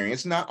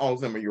experienced, not all of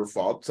them are your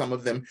fault. Some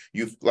of them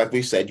like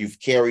we said, you've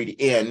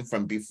carried in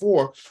from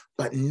before,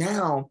 but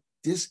now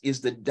this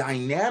is the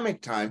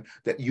dynamic time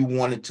that you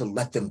wanted to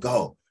let them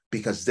go,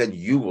 because then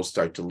you will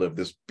start to live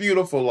this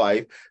beautiful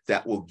life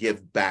that will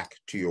give back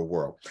to your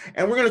world.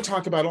 And we're going to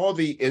talk about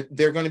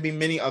there are going to be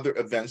many other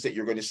events that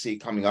you're going to see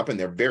coming up, and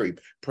they're very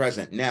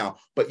present now,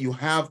 but you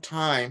have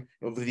time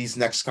over these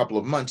next couple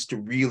of months to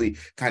really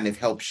kind of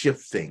help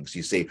shift things,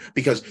 you see,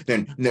 because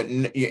then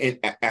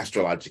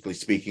astrologically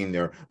speaking,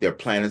 there are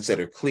planets that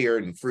are clear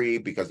and free,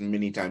 because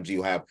many times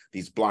you have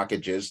these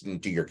blockages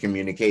into your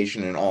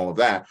communication and all of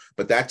that,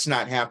 but that's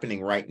not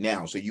happening right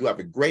now. So you have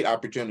a great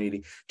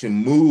opportunity to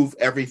move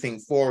everything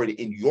forward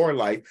in your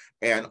life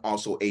and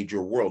also aid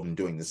your world in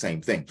doing the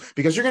same thing,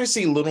 because you're going to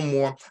see a little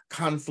more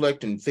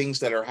conflict and things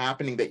that are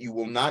happening that you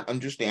will not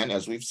understand,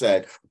 as we've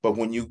said, but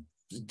when you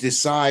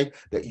decide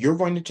that you're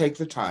going to take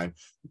the time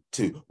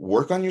to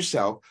work on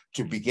yourself,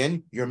 to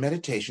begin your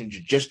meditation, to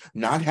just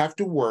not have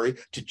to worry,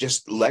 to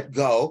just let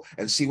go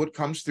and see what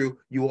comes through,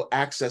 you will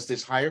access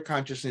this higher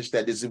consciousness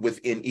that is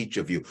within each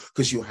of you,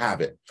 because you have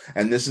it.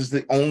 And this is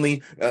the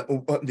only,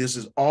 this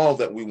is all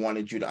that we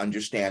wanted you to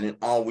understand, and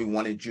all we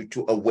wanted you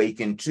to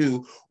awaken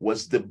to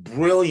was the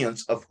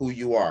brilliance of who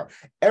you are.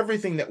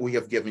 Everything that we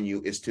have given you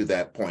is to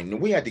that point.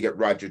 And we had to get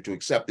Roger to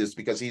accept this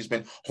because he's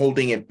been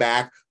holding it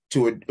back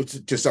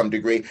to some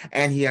degree,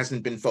 and he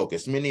hasn't been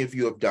focused. Many of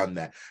you have done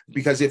that,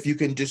 because if you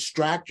can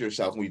distract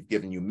yourself, we've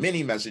given you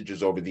many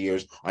messages over the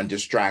years on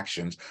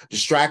distractions.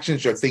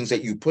 Distractions are things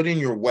that you put in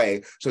your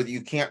way so that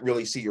you can't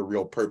really see your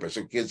real purpose,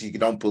 or because you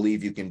don't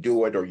believe you can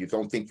do it, or you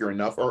don't think you're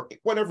enough, or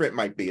whatever it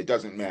might be. It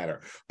doesn't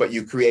matter, but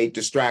you create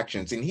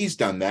distractions, and he's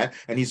done that,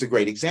 and he's a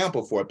great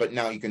example for it. But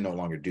now he can no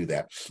longer do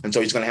that, and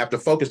so he's going to have to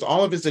focus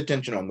all of his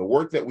attention on the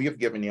work that we have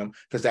given him,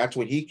 because that's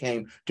what he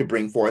came to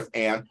bring forth.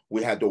 And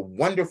we had a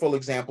wonderful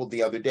example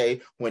the other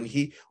day when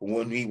he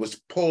was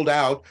pulled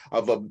out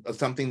of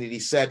something that he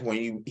said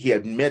when he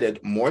admitted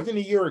more than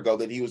a year ago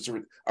that he was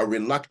a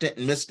reluctant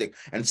mystic,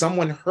 and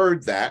someone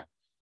heard that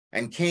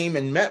and came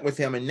and met with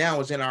him, and now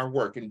is in our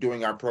work and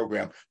doing our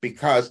program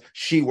because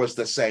she was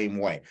the same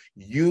way.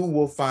 You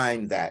will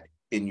find that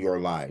in your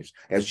lives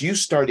as you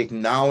start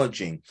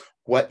acknowledging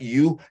what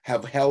you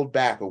have held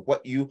back or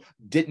what you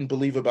didn't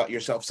believe about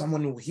yourself.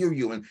 Someone will hear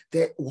you, and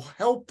that will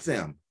help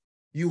them.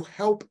 You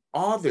help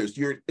others.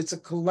 It's a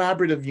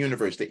collaborative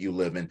universe that you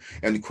live in,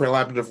 and the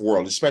collaborative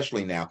world,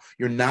 especially now.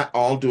 You're not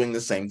all doing the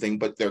same thing,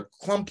 but there are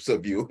clumps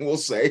of you, we'll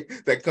say,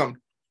 that come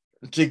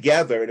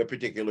together at a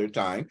particular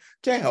time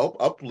to help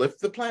uplift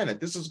the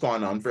planet. This has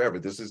gone on forever.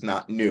 This is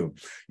not new.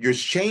 You're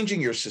changing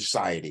your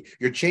society.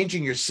 You're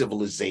changing your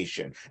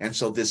civilization. And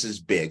so this is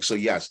big. So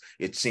yes,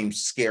 it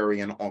seems scary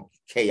and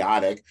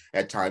chaotic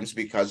at times,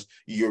 because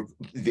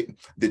the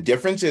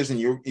difference is, and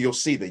you'll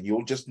see that,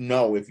 you'll just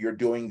know if you're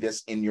doing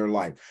this in your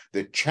life.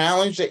 The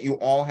challenge that you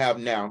all have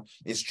now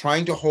is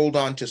trying to hold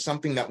on to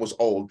something that was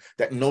old,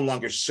 that no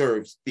longer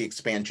serves the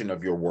expansion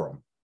of your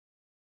world.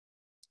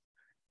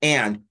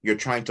 And you're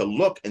trying to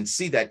look and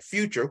see that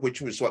future,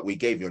 which was what we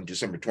gave you on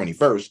December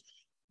 31st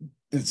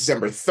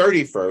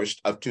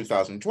of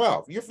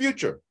 2012. Your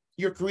future,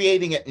 you're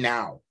creating it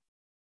now,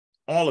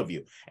 all of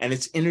you. And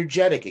it's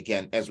energetic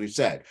again, as we've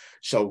said.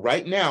 So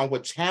right now,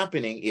 what's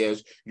happening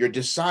is you're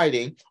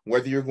deciding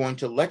whether you're going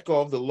to let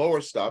go of the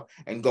lower stuff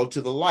and go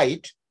to the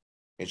light.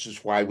 This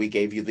is why we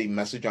gave you the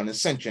message on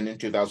ascension in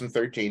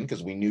 2013,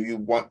 because we knew you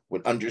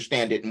would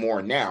understand it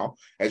more now.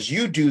 As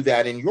you do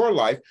that in your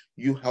life,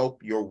 you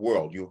help your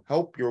world. You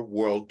help your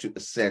world to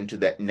ascend to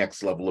that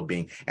next level of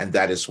being. And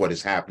that is what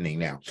is happening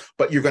now.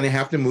 But you're going to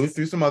have to move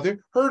through some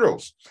other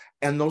hurdles.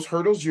 And those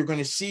hurdles you're going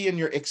to see in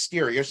your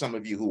exterior. Some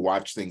of you who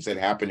watch things that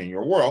happen in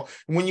your world,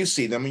 when you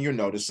see them and you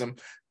notice them,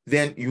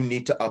 then you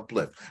need to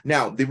uplift.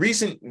 Now, the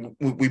reason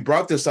we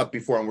brought this up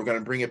before, and we're going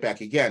to bring it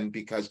back again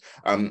because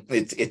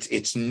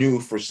it's new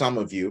for some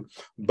of you,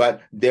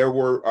 but there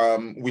were,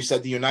 we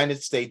said the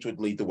United States would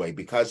lead the way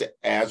because,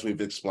 as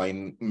we've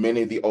explained,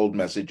 many of the old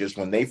messages,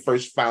 when they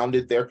first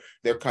founded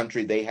their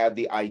country, they had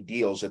the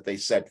ideals that they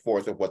set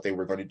forth of what they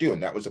were going to do,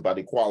 and that was about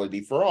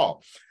equality for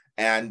all.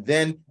 And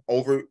then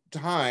over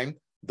time,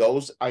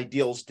 those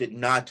ideals did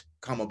not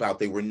come about.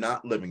 They were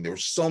not living. There were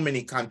so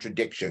many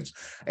contradictions,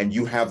 and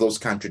you have those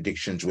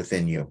contradictions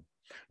within you.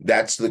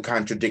 That's the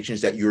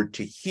contradictions that you're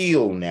to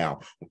heal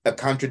now. A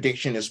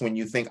contradiction is when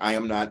you think I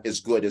am not as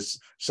good as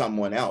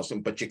someone else,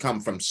 but you come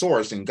from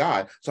source and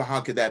God. So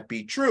how could that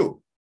be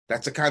true?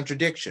 That's a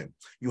contradiction.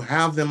 You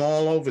have them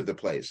all over the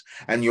place,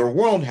 and your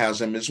world has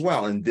them as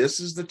well. And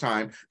this is the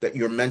time that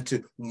you're meant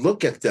to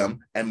look at them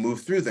and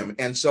move through them.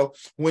 And so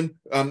when,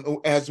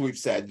 as we've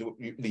said,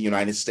 the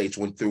United States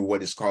went through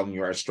what is called in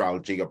your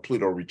astrology a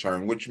Pluto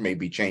return, which may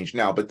be changed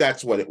now, but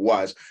that's what it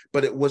was.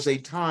 But it was a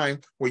time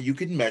where you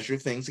could measure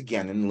things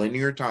again in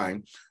linear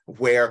time,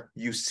 where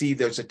you see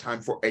there's a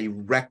time for a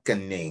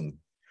reckoning.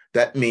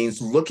 That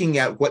means looking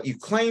at what you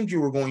claimed you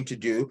were going to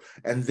do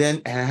and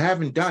then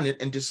haven't done it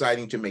and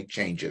deciding to make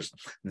changes.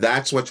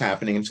 That's what's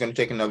happening. It's going to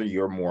take another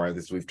year or more,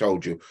 as we've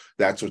told you.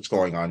 That's what's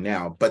going on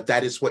now. But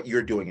that is what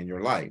you're doing in your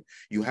life.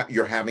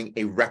 You're having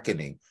a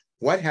reckoning.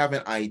 What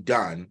haven't I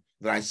done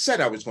that I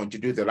said I was going to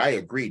do, that I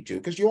agreed to?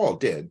 Because you all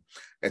did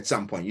at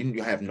some point.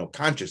 You have no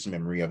conscious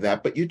memory of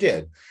that, but you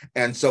did.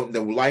 And so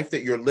the life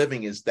that you're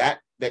living is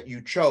that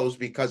you chose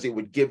because it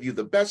would give you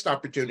the best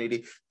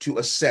opportunity to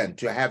ascend,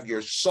 to have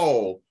your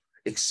soul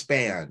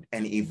expand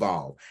and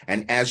evolve.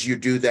 And as you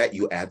do that,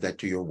 you add that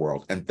to your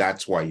world. And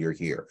that's why you're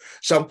here.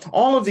 So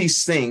all of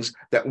these things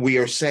that we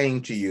are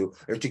saying to you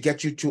are to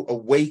get you to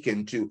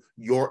awaken to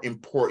your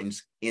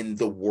importance in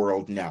the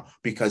world now,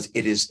 because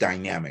it is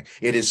dynamic.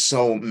 It is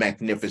so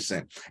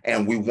magnificent.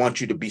 And we want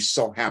you to be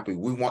so happy.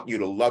 We want you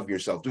to love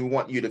yourself. We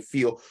want you to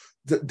feel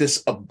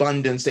this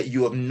abundance that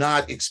you have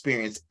not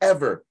experienced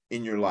ever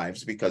in your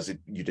lives, because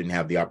you didn't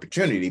have the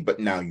opportunity, but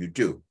now you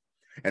do.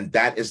 And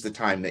that is the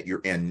time that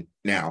you're in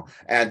now.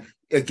 And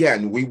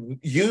again, we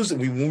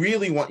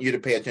really want you to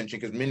pay attention,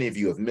 because many of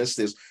you have missed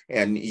this.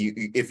 And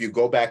if you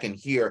go back and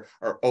hear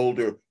our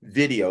older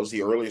videos,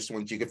 the earliest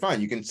ones you can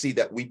find, you can see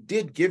that we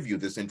did give you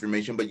this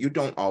information, but you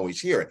don't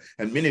always hear it.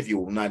 And many of you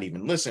will not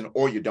even listen,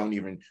 or you don't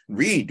even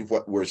read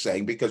what we're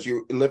saying, because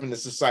you live in a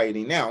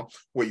society now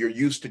where you're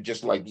used to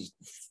just like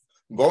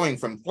going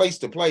from place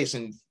to place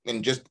and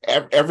just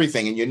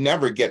everything, and you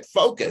never get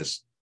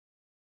focused.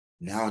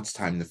 Now it's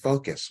time to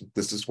focus.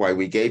 This is why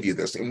we gave you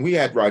this. And we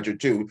had Roger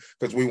too,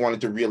 because we wanted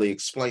to really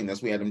explain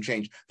this. We had him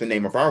change the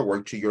name of our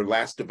work to Your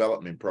Last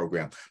Development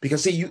Program.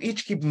 Because see, you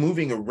each keep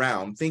moving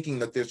around thinking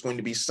that there's going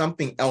to be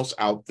something else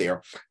out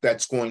there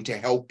that's going to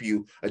help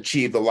you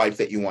achieve the life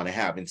that you want to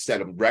have, instead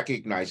of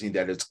recognizing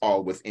that it's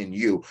all within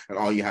you. And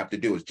all you have to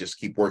do is just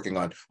keep working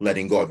on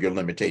letting go of your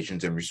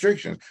limitations and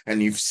restrictions.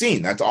 And you've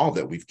seen that's all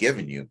that we've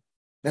given you.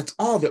 That's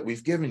all that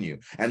we've given you.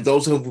 And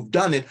those who've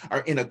done it are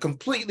in a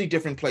completely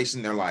different place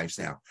in their lives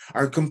now,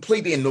 are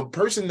completely, and the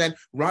person that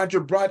Roger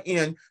brought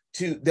in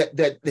to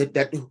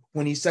that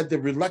when he said the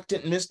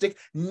reluctant mystic,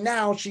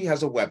 now she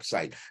has a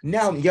website.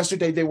 Now,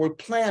 yesterday they were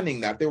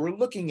planning that. They were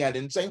looking at it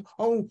and saying,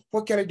 oh,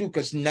 what can I do?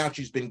 Because now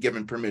she's been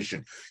given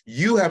permission.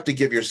 You have to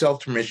give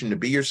yourself permission to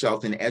be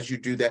yourself. And as you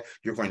do that,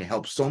 you're going to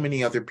help so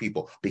many other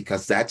people,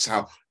 because that's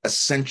how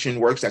ascension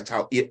works. That's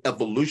how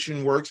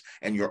evolution works.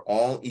 And you're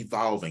all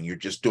evolving. You're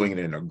just doing it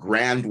in a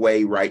grand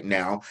way right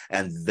now.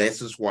 And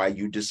this is why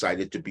you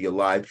decided to be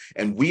alive.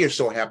 And we are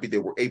so happy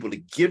that we're able to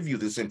give you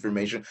this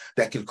information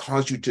that can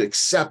cause you to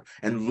accept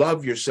and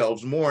love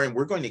yourselves more. And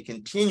we're going to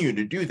continue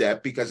to do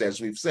that, because as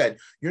we've said,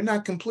 you're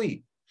not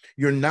complete.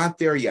 You're not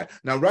there yet.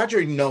 Now,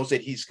 Roger knows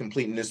that he's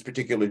complete in this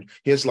particular,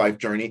 his life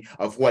journey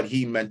of what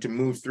he meant to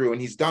move through,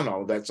 and he's done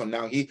all of that. So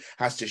now he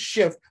has to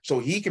shift so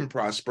he can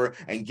prosper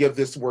and give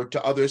this work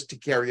to others to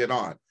carry it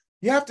on.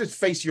 You have to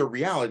face your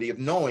reality of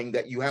knowing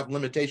that you have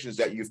limitations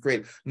that you've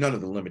created. None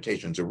of the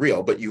limitations are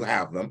real, but you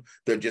have them.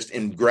 They're just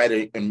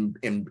inbred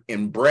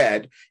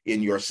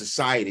in your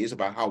societies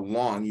about how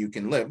long you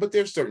can live. But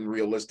there's certain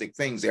realistic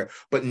things there.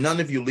 But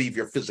none of you leave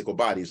your physical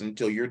bodies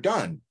until you're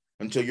done,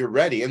 until you're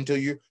ready, until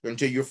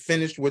you're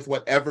finished with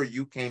whatever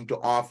you came to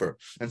offer.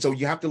 And so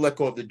you have to let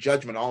go of the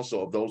judgment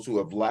also of those who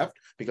have left,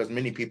 because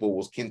many people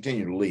will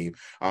continue to leave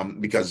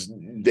because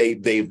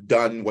they've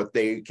done what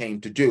they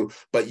came to do,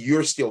 but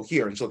you're still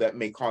here. And so that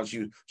may cause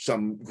you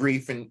some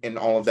grief and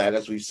all of that,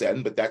 as we've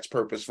said, but that's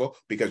purposeful,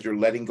 because you're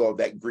letting go of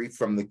that grief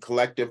from the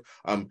collective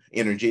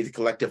energy, the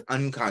collective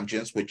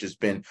unconscious, which has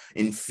been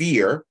in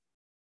fear.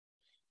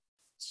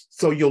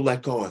 So you'll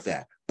let go of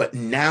that. But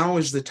now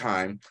is the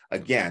time,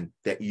 again,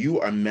 that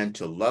you are meant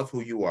to love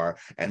who you are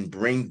and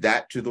bring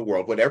that to the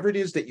world, whatever it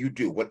is that you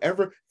do,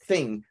 whatever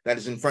thing that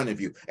is in front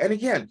of you. And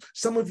again,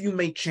 some of you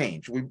may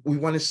change. We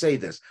want to say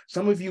this.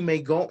 Some of you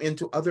may go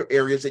into other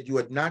areas that you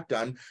had not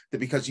done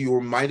because you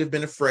might have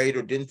been afraid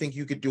or didn't think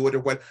you could do it or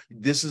what.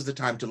 This is the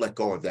time to let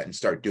go of that and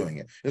start doing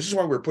it. This is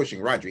why we're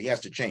pushing Roger. He has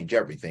to change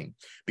everything,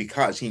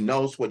 because he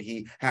knows what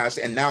he has.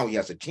 And now he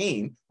has a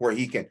team where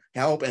he can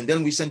help. And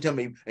then we sent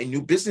him a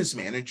new business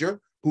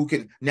manager who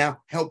can now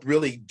help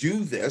really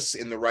do this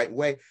in the right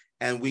way.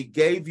 And we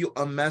gave you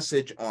a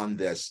message on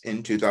this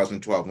in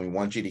 2012, and we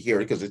want you to hear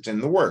it because it's in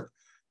the work.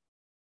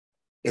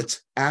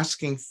 It's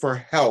asking for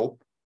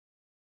help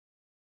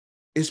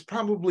is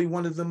probably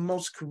one of the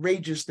most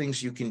courageous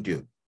things you can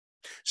do.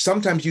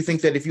 Sometimes you think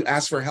that if you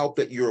ask for help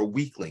that you're a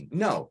weakling.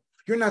 No,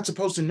 you're not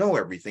supposed to know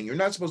everything. You're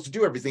not supposed to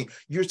do everything.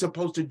 You're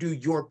supposed to do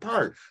your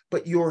part,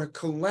 but you're a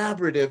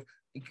collaborative,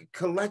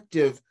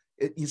 collective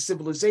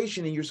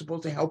civilization, and you're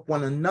supposed to help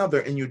one another,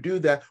 and you do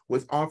that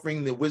with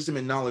offering the wisdom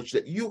and knowledge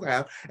that you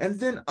have, and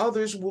then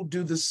others will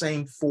do the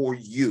same for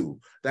you.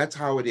 That's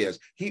how it is.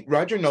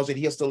 Roger knows that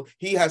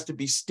he has to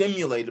be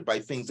stimulated by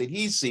things that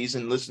he sees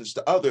and listens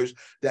to others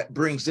that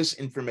brings this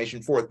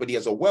information forth, but he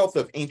has a wealth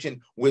of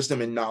ancient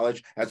wisdom and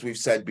knowledge, as we've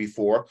said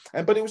before,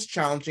 but it was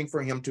challenging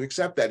for him to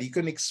accept that. He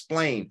couldn't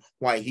explain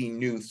why he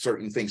knew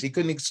certain things. He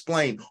couldn't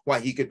explain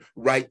why he could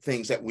write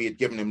things that we had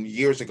given him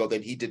years ago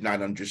that he did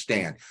not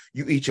understand.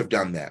 You each have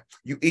done that.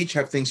 You each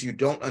have things you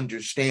don't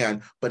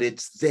understand, but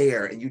it's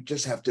there, and you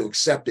just have to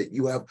accept it.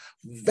 You have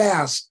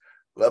vast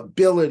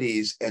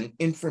abilities and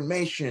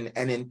information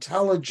and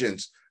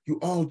intelligence. You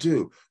all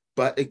do.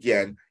 But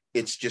again,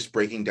 it's just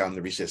breaking down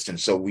the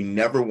resistance. So we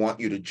never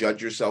want you to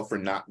judge yourself for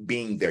not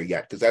being there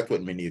yet, because that's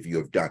what many of you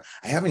have done.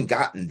 I haven't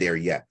gotten there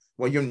yet.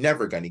 Well, you're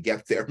never going to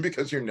get there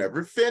because you're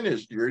never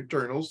finished. You're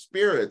eternal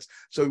spirits.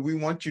 So we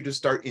want you to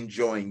start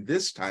enjoying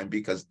this time,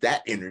 because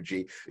that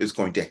energy is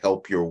going to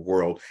help your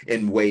world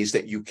in ways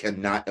that you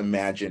cannot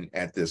imagine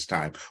at this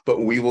time. But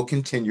we will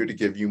continue to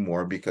give you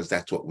more, because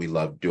that's what we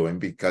love doing,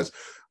 because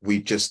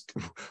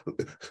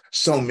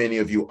so many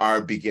of you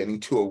are beginning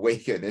to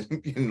awaken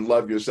and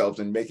love yourselves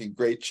and making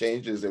great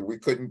changes, and we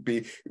couldn't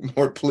be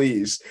more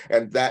pleased.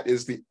 And that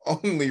is the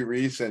only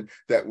reason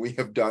that we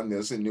have done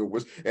this, and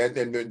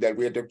that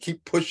we had to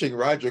keep pushing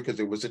Roger,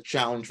 because it was a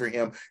challenge for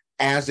him,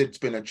 as it's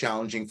been a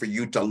challenging for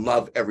you to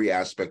love every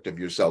aspect of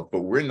yourself.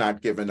 But we're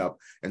not giving up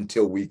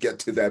until we get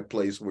to that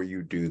place where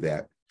you do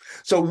that.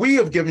 So we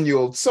have given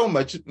you so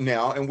much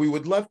now, and we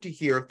would love to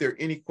hear if there are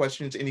any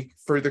questions, any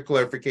further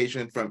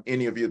clarification from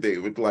any of you that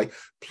you would like.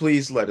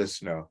 Please let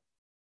us know.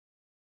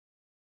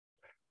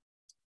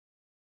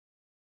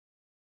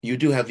 You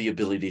do have the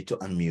ability to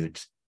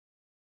unmute.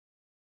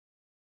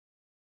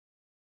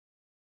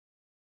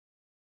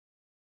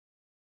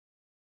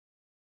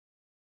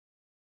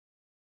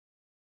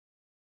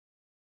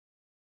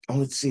 Oh,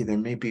 let's see. There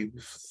may be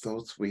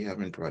thoughts we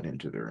haven't brought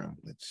into the room.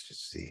 Let's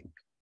just see.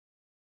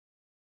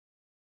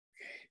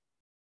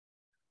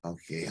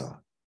 Okay.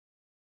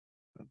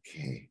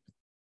 Okay.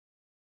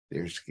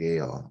 There's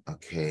Gail.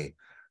 Okay.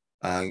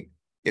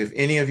 If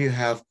any of you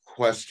have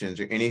questions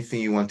or anything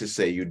you want to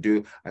say, you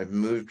do. I've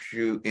moved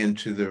you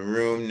into the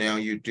room. Now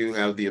you do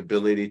have the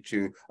ability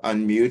to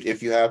unmute.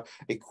 If you have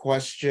a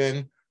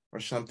question or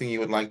something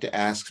you would like to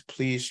ask,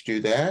 please do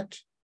that.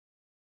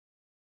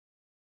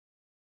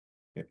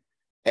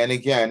 And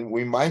again,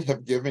 we might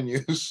have given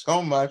you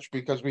so much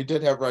because we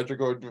did have Roger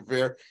go to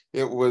Fair.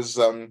 It was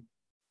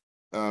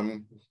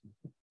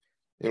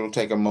it'll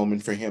take a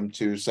moment for him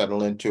to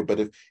settle into.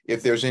 But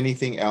if there's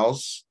anything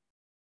else,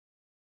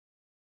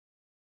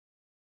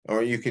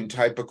 or you can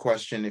type a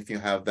question if you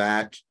have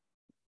that.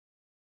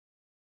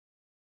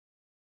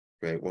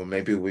 Great. Well,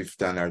 maybe we've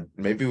done our best.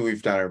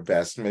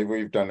 Maybe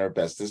we've done our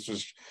best. This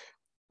was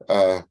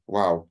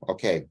wow.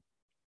 Okay.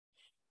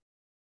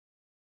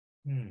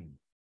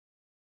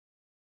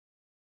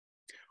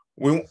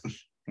 We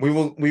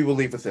will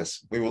leave with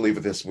this. We will leave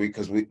with this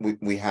because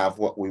we have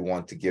what we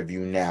want to give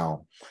you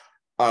now.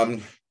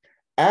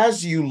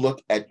 As you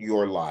look at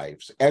your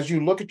lives, as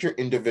you look at your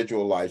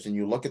individual lives and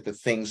you look at the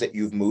things that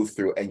you've moved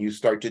through and you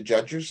start to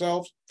judge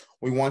yourselves,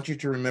 we want you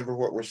to remember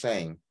what we're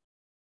saying.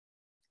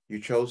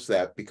 You chose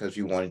that because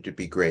you wanted to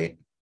be great.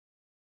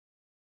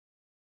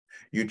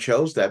 You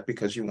chose that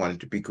because you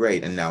wanted to be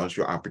great, and now is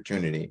your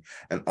opportunity.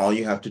 And all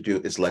you have to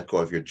do is let go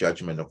of your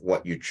judgment of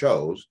what you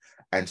chose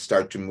and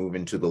start to move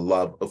into the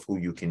love of who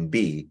you can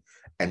be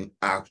and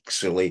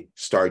actually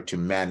start to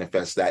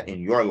manifest that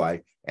in your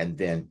life and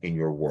then in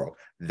your world.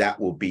 That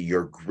will be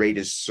your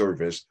greatest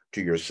service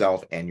to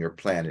yourself and your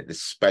planet,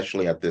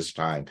 especially at this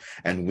time.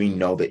 And we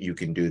know that you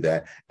can do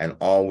that. And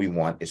all we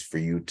want is for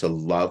you to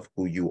love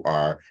who you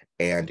are,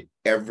 and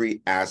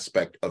every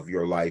aspect of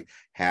your life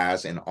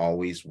has and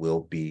always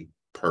will be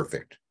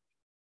perfect.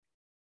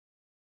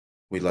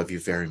 We love you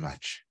very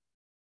much.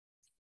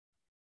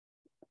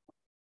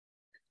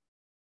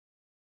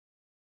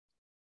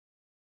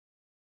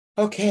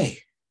 Okay.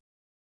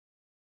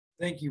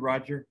 Thank you,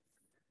 Roger.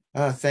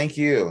 Thank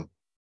you.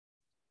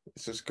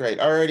 This is great.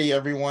 Alrighty,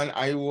 everyone.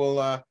 I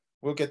will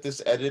we'll get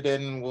this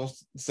edited and we'll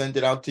send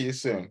it out to you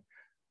soon.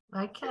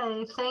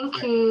 Okay,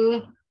 thank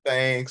you.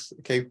 Thanks.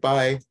 Okay,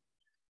 bye.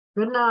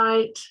 Good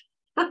night.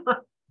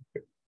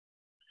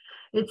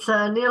 It's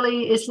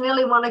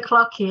nearly 1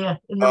 o'clock here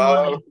in the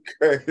morning.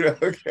 Great.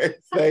 Okay.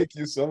 Thank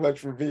you so much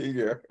for being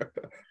here.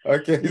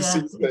 Okay, Yeah.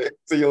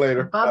 see you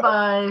later.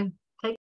 Bye-bye.